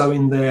also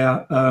in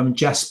there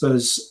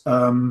Jasper's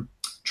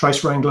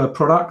Trace Wrangler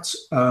product,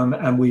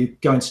 and we're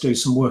going to do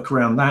some work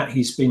around that.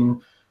 He's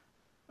been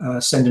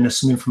sending us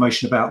some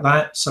information about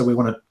that, so we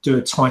want to do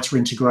a tighter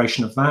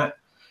integration of that.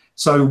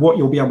 So what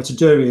you'll be able to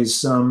do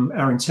is,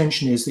 our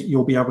intention is that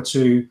you'll be able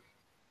to,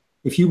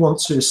 if you want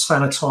to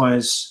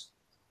sanitize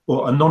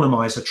or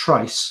anonymize a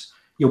trace,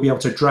 you'll be able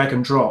to drag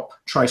and drop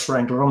Trace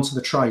Wrangler onto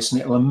the trace, and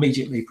it'll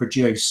immediately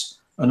produce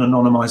an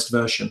anonymized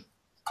version.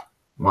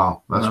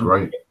 Wow, that's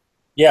great.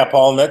 Yeah,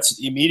 Paul, and that's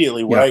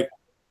immediately right.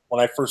 When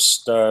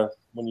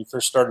you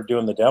first started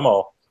doing the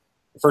demo,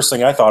 the first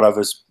thing I thought of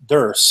is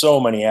there are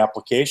so many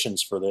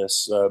applications for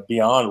this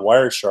beyond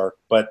Wireshark.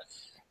 But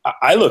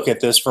I look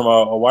at this from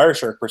a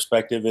Wireshark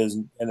perspective,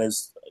 and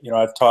as you know,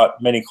 I've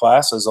taught many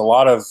classes. A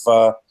lot of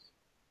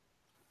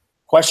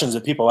questions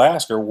that people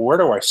ask are, where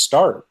do I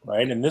start,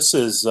 right? And this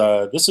is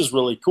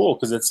really cool,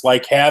 because it's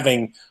like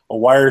having a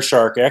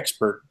Wireshark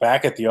expert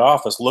back at the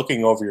office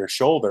looking over your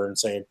shoulder and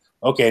saying,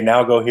 okay,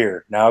 now go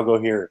here, now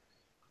go here.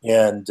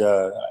 And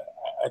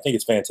I think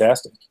it's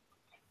fantastic.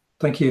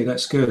 Thank you.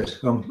 That's good.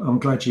 I'm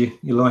glad you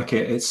like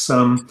it. It's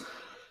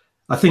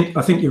I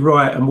think you're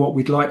right. And what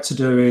we'd like to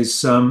do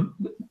is,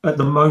 at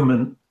the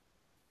moment,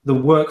 the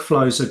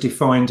workflows are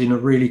defined in a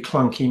really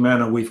clunky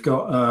manner. We've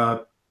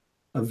got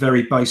a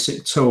very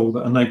basic tool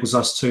that enables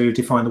us to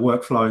define the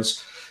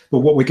workflows.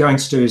 But what we're going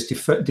to do is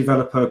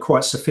develop a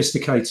quite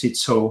sophisticated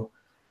tool,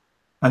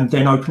 and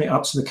then open it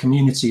up to the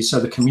community, so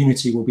the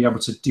community will be able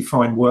to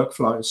define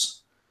workflows.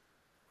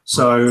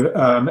 So,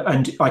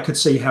 and I could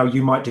see how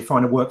you might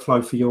define a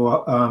workflow for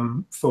your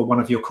for one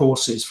of your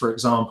courses, for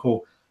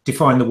example.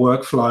 Define the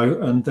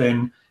workflow, and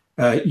then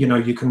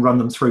you can run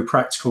them through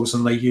practicals,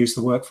 and they use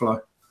the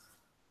workflow.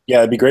 Yeah,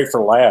 it'd be great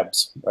for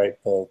labs, right?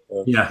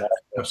 Yeah,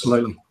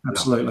 absolutely.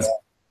 Yeah.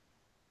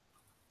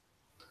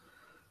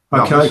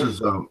 Okay.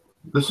 Now,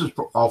 this is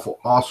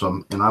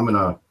awesome, and I'm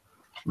gonna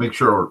make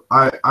sure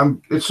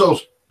it's so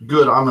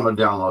good, I'm going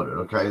to download it.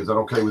 Okay, is that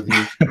okay with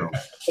you?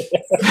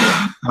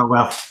 Oh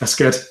well, that's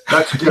good.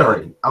 That's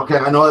scary. Okay,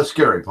 I know that's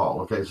scary, Paul.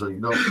 Okay, so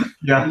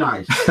yeah,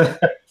 nice.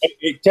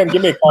 Hey, Tim,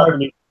 give me a call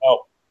when you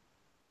help.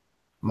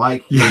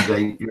 Mike, you're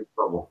in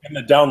trouble. In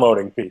the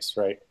downloading piece,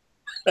 right?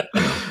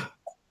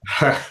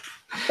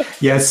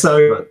 Yeah.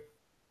 So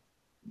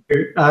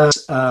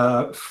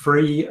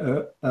free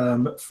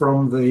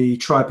from the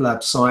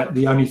TribeLab site.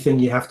 The only thing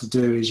you have to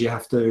do is you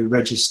have to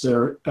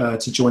register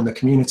to join the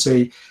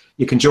community.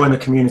 You can join the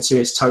community,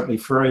 it's totally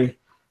free.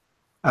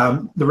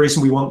 The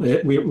reason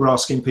we're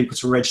asking people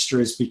to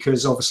register is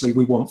because obviously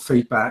we want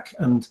feedback,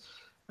 and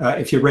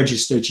if you're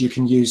registered, you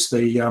can use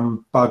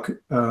the bug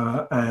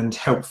and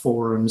help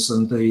forums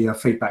and the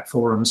feedback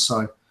forums.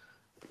 So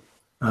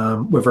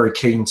we're very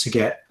keen to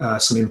get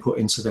some input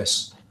into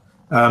this.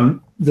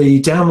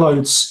 The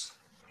downloads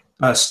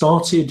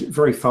started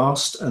very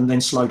fast and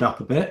then slowed up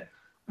a bit,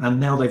 and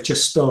now they've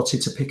just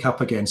started to pick up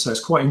again. So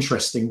it's quite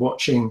interesting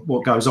watching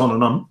what goes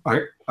on, and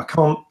I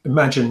can't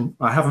imagine,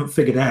 I haven't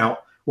figured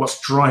out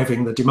what's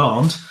driving the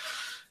demand,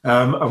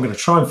 I'm going to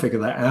try and figure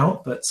that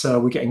out, but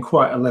we're getting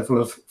quite a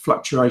level of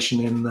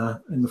fluctuation in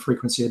the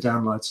frequency of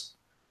downloads.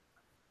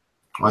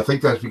 I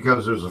think that's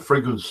because there's a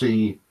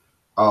frequency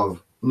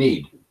of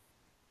need.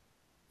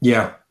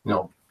 Yeah. You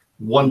know,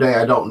 one day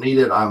I don't need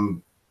it.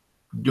 I'm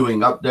doing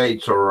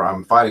updates or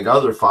I'm fighting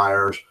other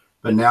fires.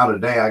 But now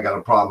today I got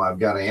a problem I've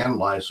got to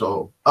analyze.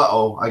 So,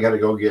 I got to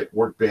go get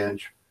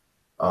Workbench.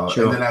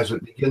 Sure. And then as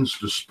it begins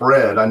to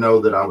spread, I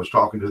know that I was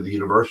talking to the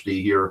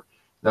university here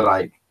that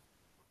I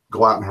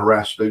go out and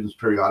harass students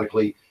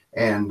periodically,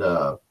 and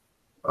they're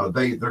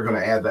going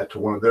to add that to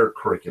one of their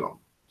curriculum.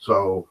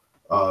 So,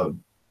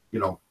 you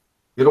know,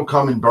 it'll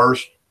come in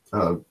bursts,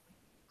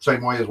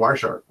 same way as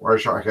Wireshark.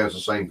 Wireshark has the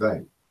same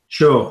thing.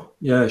 Sure.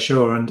 Yeah,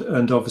 sure.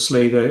 And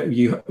obviously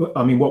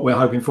I mean, what we're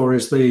hoping for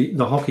is the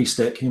hockey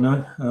stick, you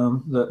know,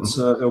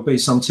 that there'll be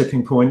some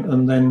tipping point,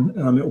 and then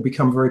it will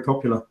become very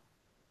popular.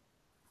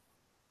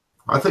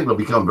 I think it'll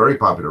become very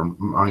popular.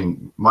 I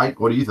mean, Mike,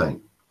 what do you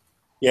think?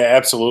 Yeah,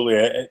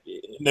 absolutely.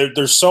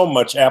 There's so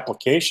much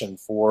application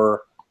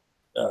for,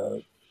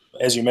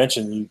 as you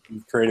mentioned, you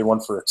created one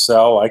for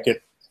Excel.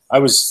 I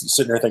was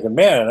sitting there thinking,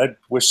 man, I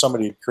wish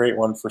somebody would create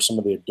one for some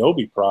of the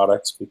Adobe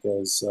products,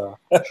 because Sure.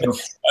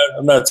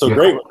 I'm not so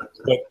great with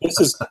it.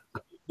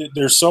 But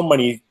there's so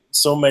many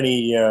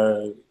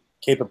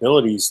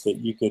capabilities that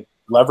you could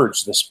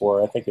leverage this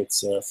for. I think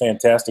it's a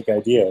fantastic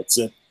idea.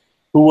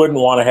 Who wouldn't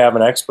want to have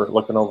an expert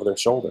looking over their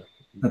shoulder?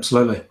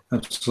 Absolutely.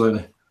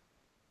 Absolutely.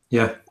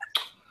 Yeah.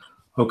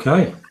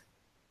 Okay.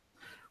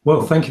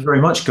 Well, thank you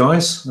very much,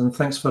 guys, and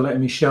thanks for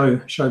letting me show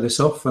this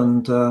off.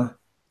 And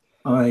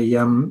I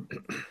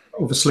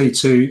obviously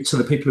to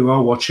the people who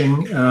are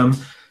watching,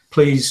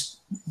 please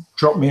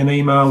drop me an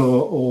email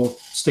or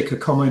stick a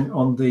comment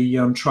on the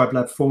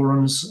TribeLab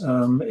forums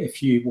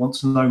if you want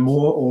to know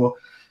more, or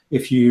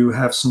if you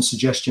have some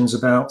suggestions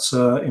about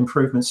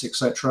improvements,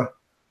 etc.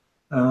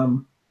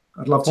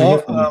 I'd love to hear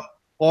from you.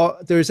 Well,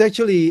 there's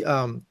actually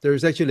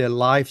a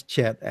live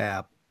chat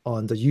app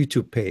on the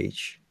YouTube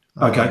page.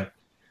 Okay.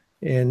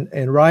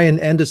 And Ryan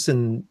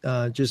Anderson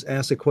just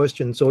asked a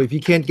question. So if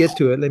you can't get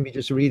to it, let me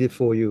just read it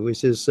for you. It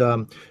says,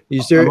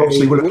 "Is there?" I'm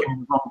obviously looking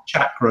in the wrong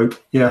chat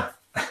group. Yeah.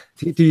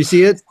 Do you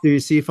see it? Do you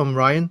see from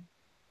Ryan?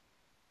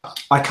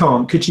 I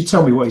can't. Could you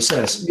tell me what he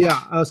says?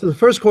 Yeah. So the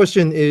first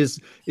question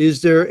is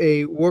there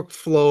a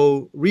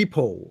workflow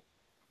repo?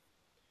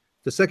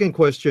 The second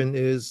question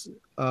is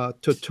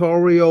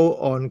tutorial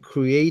on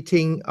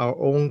creating our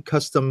own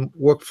custom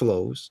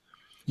workflows.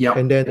 Yeah.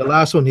 And then the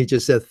last one, he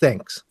just said,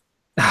 thanks.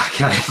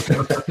 Okay.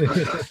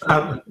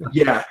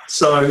 Yeah.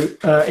 So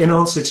in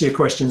answer to your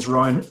questions,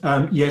 Ryan,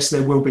 yes,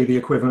 there will be the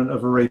equivalent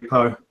of a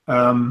repo.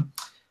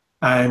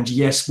 And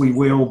yes, we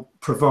will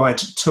provide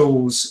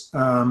tools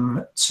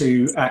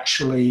to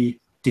actually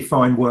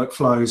define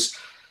workflows.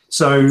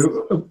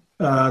 So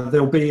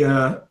there'll be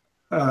a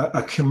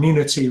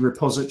community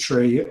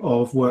repository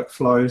of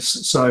workflows.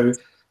 So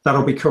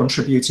that'll be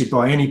contributed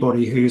by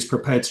anybody who's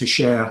prepared to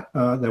share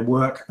their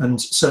work. And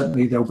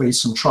certainly there'll be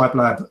some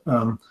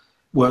TribeLab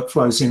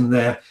workflows in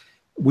there.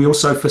 We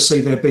also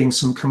foresee there being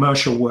some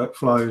commercial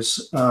workflows,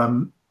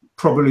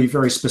 probably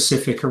very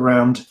specific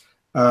around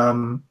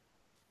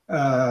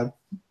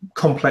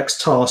complex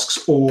tasks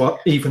or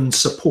even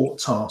support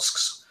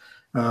tasks.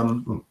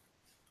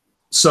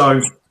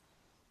 So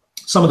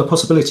some of the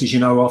possibilities,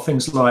 are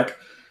things like,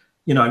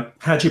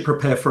 how do you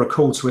prepare for a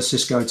call to a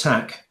Cisco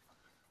attack?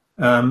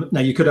 Now,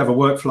 you could have a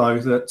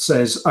workflow that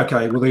says,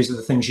 okay, well, these are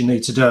the things you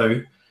need to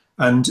do.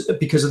 And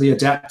because of the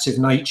adaptive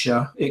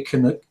nature, it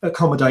can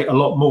accommodate a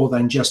lot more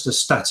than just a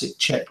static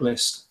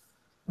checklist,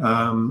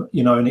 and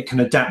it can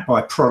adapt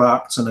by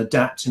product and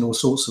adapt in all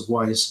sorts of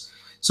ways.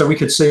 So we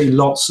could see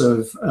lots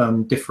of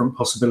different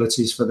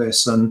possibilities for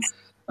this. And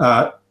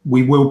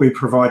we will be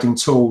providing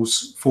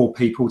tools for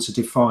people to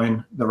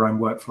define their own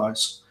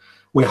workflows.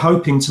 We're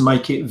hoping to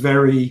make it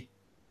very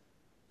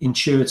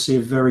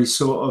intuitive, very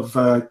sort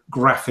of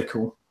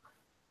graphical,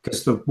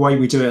 because the way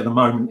we do it at the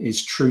moment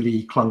is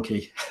truly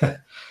clunky.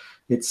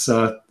 It's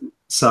so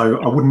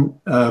I wouldn't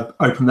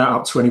open that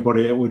up to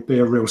anybody. It would be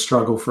a real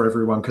struggle for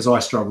everyone, because I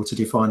struggle to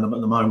define them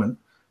at the moment.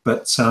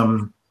 But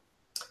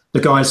the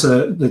guys,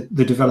 the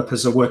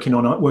developers, are working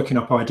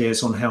up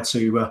ideas on how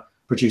to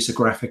produce a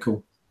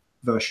graphical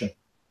version.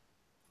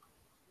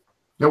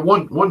 Now,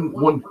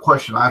 one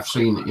question I've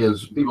seen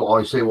is people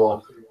always say,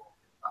 well,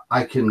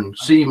 I can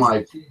see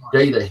my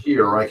data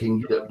here, I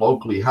can get it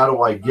locally. How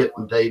do I get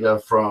data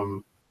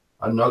from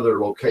another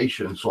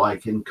location so I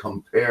can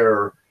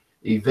compare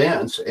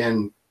events?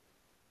 And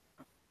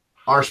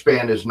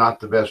RSpan is not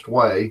the best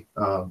way.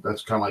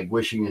 That's kind of like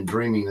wishing and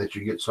dreaming that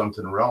you get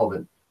something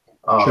relevant.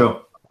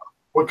 Sure.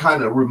 What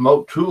kind of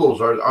remote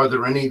tools are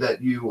there any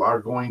that you are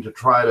going to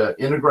try to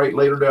integrate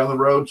later down the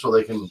road so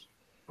they can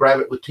grab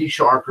it with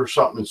T-Shark or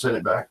something and send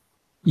it back?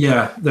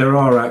 Yeah, there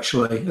are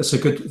actually.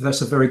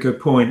 That's a very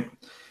good point.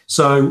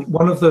 So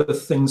one of the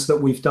things that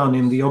we've done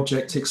in the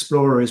Object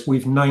Explorer is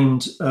we've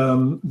named a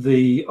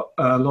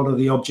lot of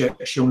the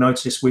objects. You'll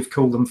notice we've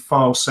called them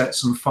file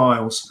sets and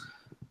files.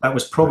 That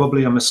was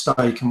probably a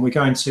mistake, and we're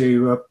going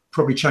to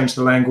probably change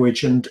the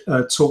language and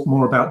talk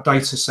more about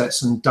data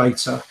sets and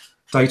data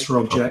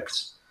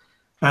objects.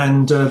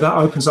 And that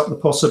opens up the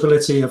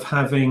possibility of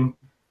having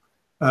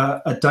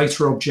a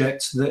data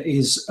object that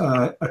is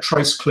a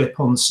trace clip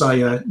on,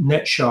 say, a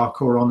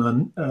NetShark or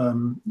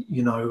on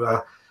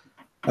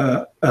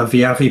a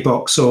Viavi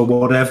box or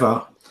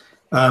whatever.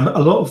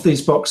 A lot of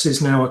these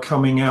boxes now are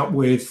coming out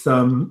with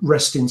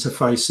REST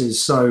interfaces,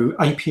 so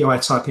API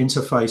type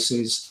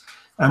interfaces.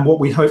 And what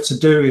we hope to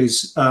do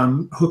is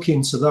hook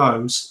into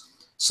those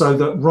so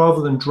that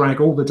rather than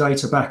drag all the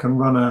data back and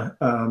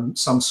run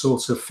some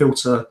sort of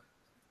filter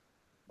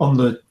on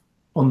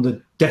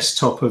the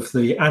desktop of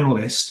the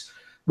analyst,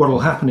 what will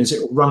happen is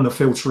it will run the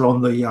filter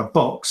on the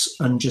box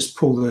and just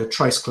pull the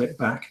trace clip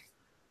back.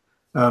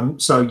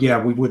 So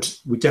yeah,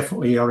 we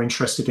definitely are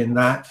interested in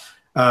that.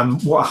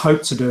 What I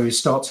hope to do is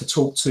start to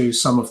talk to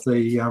some of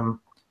the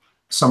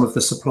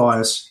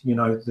suppliers,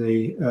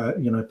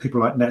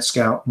 people like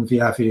NetScout and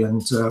Viavi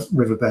and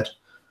Riverbed,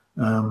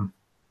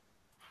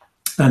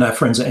 and our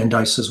friends at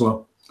Endace as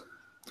well.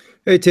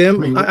 Hey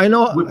Tim, I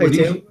know.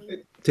 Hey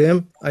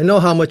Tim, I know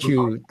how much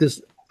you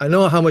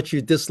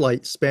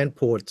dislike span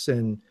ports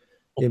and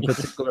in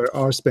particular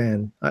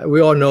RSpan.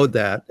 We all know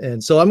that,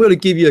 and so I'm going to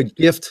give you a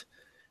gift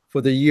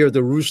for the year of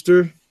the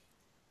rooster,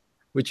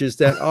 which is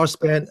that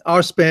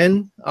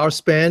RSpan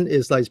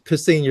is like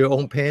pissing in your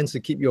own pants to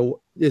keep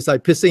it's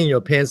like pissing in your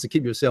pants to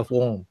keep yourself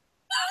warm.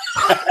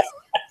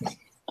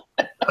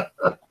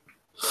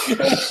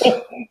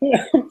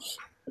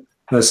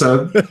 That's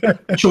a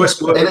choice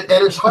word. And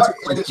it's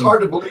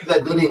hard to believe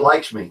that Denny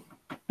likes me.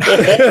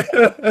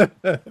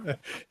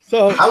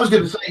 So I was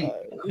going to say,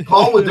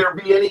 Paul, would there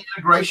be any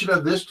integration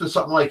of this to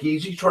something like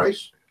Easy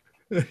Trace?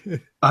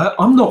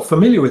 I'm not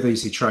familiar with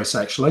Easy Trace,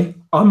 actually.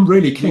 I'm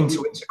really keen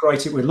to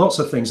integrate it with lots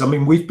of things. I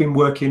mean, we've been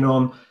looking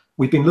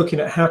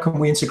at how can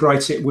we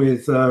integrate it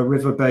with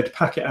Riverbed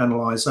Packet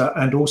Analyzer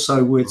and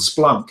also with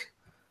Splunk.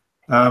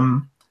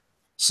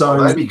 So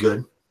that'd be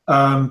good.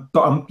 But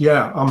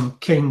I'm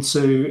keen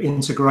to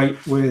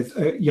integrate with,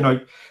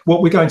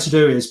 what we're going to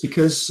do is,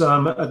 because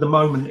at the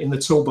moment in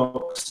the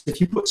toolbox, if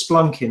you put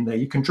Splunk in there,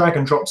 you can drag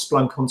and drop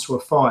Splunk onto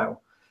a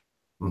file.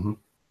 Mm-hmm.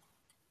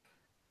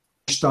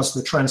 Which does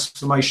the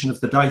transformation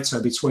of the data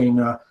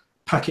between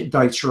packet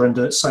data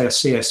and, say, a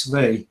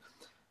CSV.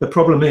 The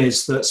problem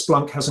is that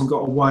Splunk hasn't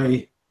got a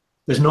way,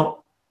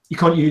 you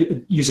can't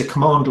use a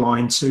command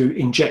line to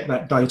inject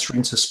that data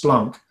into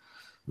Splunk.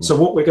 So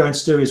what we're going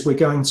to do is we're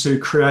going to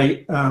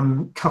create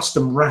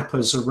custom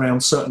wrappers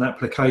around certain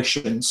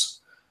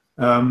applications.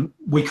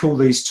 We call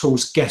these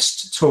tools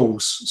guest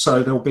tools.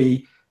 So there'll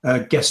be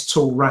guest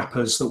tool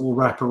wrappers that will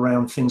wrap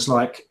around things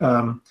like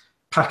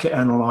Packet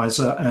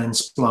Analyzer and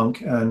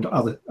Splunk and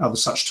other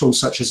such tools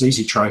such as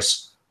Easy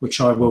Trace, which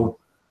I will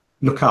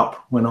look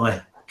up when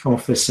I come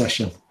off this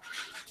session.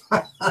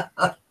 If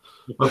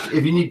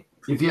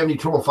you have any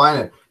trouble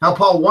finding it. Now,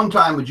 Paul, one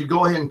time, would you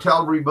go ahead and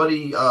tell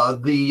everybody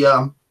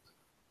the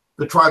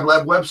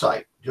TribeLab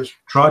website? Just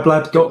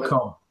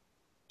TribeLab.com.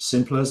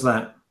 Simple as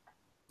that.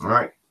 All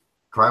right.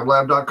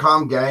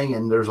 TribeLab.com, gang,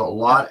 and there's a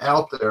lot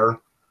out there.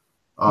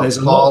 There's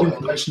a Paul lot of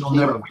information on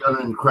there. have done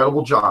an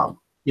incredible job.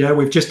 Yeah,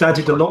 we've just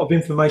added a lot of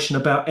information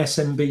about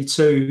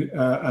SMB2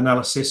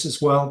 analysis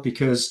as well,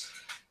 because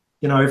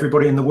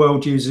everybody in the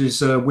world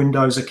uses a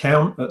Windows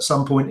account at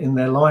some point in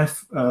their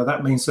life.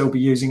 That means they'll be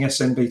using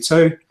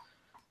SMB2,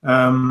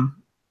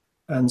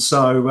 and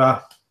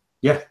so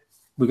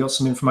we got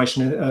some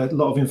information, a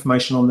lot of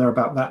information on there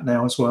about that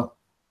now as well.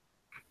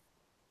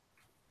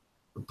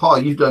 Paul,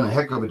 you've done a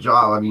heck of a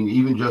job. I mean,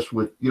 even just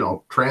with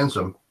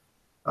Transom,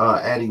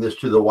 adding this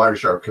to the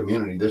Wireshark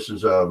community. This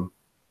is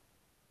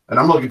and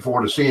I'm looking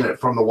forward to seeing it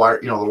from the the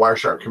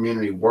Wireshark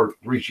community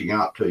reaching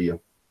out to you.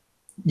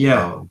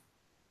 Yeah.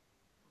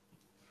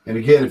 And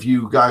again, if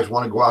you guys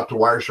want to go out to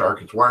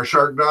Wireshark, it's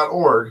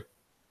wireshark.org.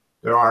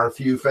 There are a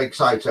few fake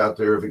sites out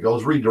there. If it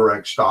goes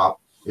redirect, stop.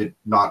 It's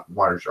not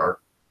Wireshark.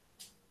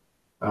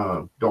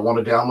 Don't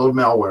want to download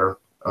malware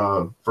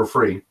for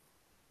free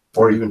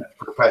or even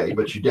for pay,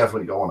 but you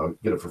definitely don't want to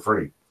get it for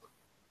free.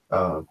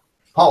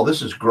 Paul,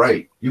 this is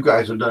great. You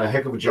guys have done a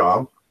heck of a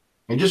job.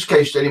 And just in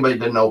case anybody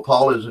didn't know,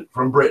 Paul is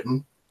from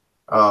Britain.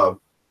 So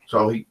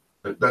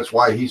that's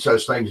why he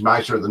says things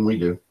nicer than we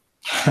do.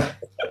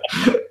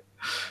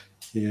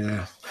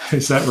 Yeah,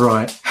 is that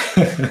right?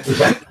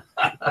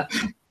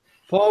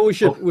 Paul, we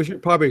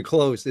should probably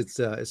close.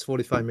 It's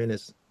 45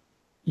 minutes.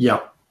 Yeah.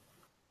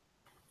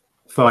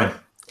 Fine.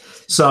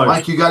 So,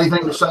 Mike, you got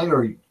anything to say,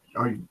 or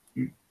are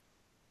you?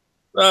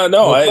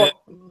 No,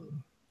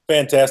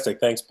 fantastic.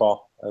 Thanks,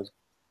 Paul. I was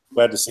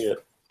glad to see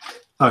it.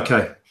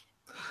 Okay.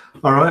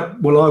 All right.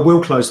 Well, I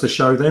will close the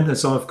show then,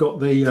 as I've got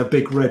the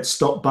big red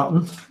stop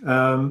button.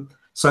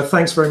 So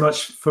thanks very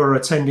much for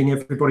attending,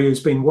 everybody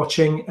who's been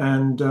watching,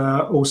 and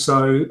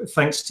also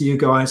thanks to you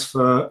guys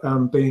for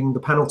being the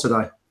panel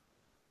today.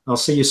 I'll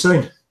see you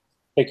soon.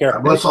 Take care.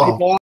 God bless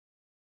all.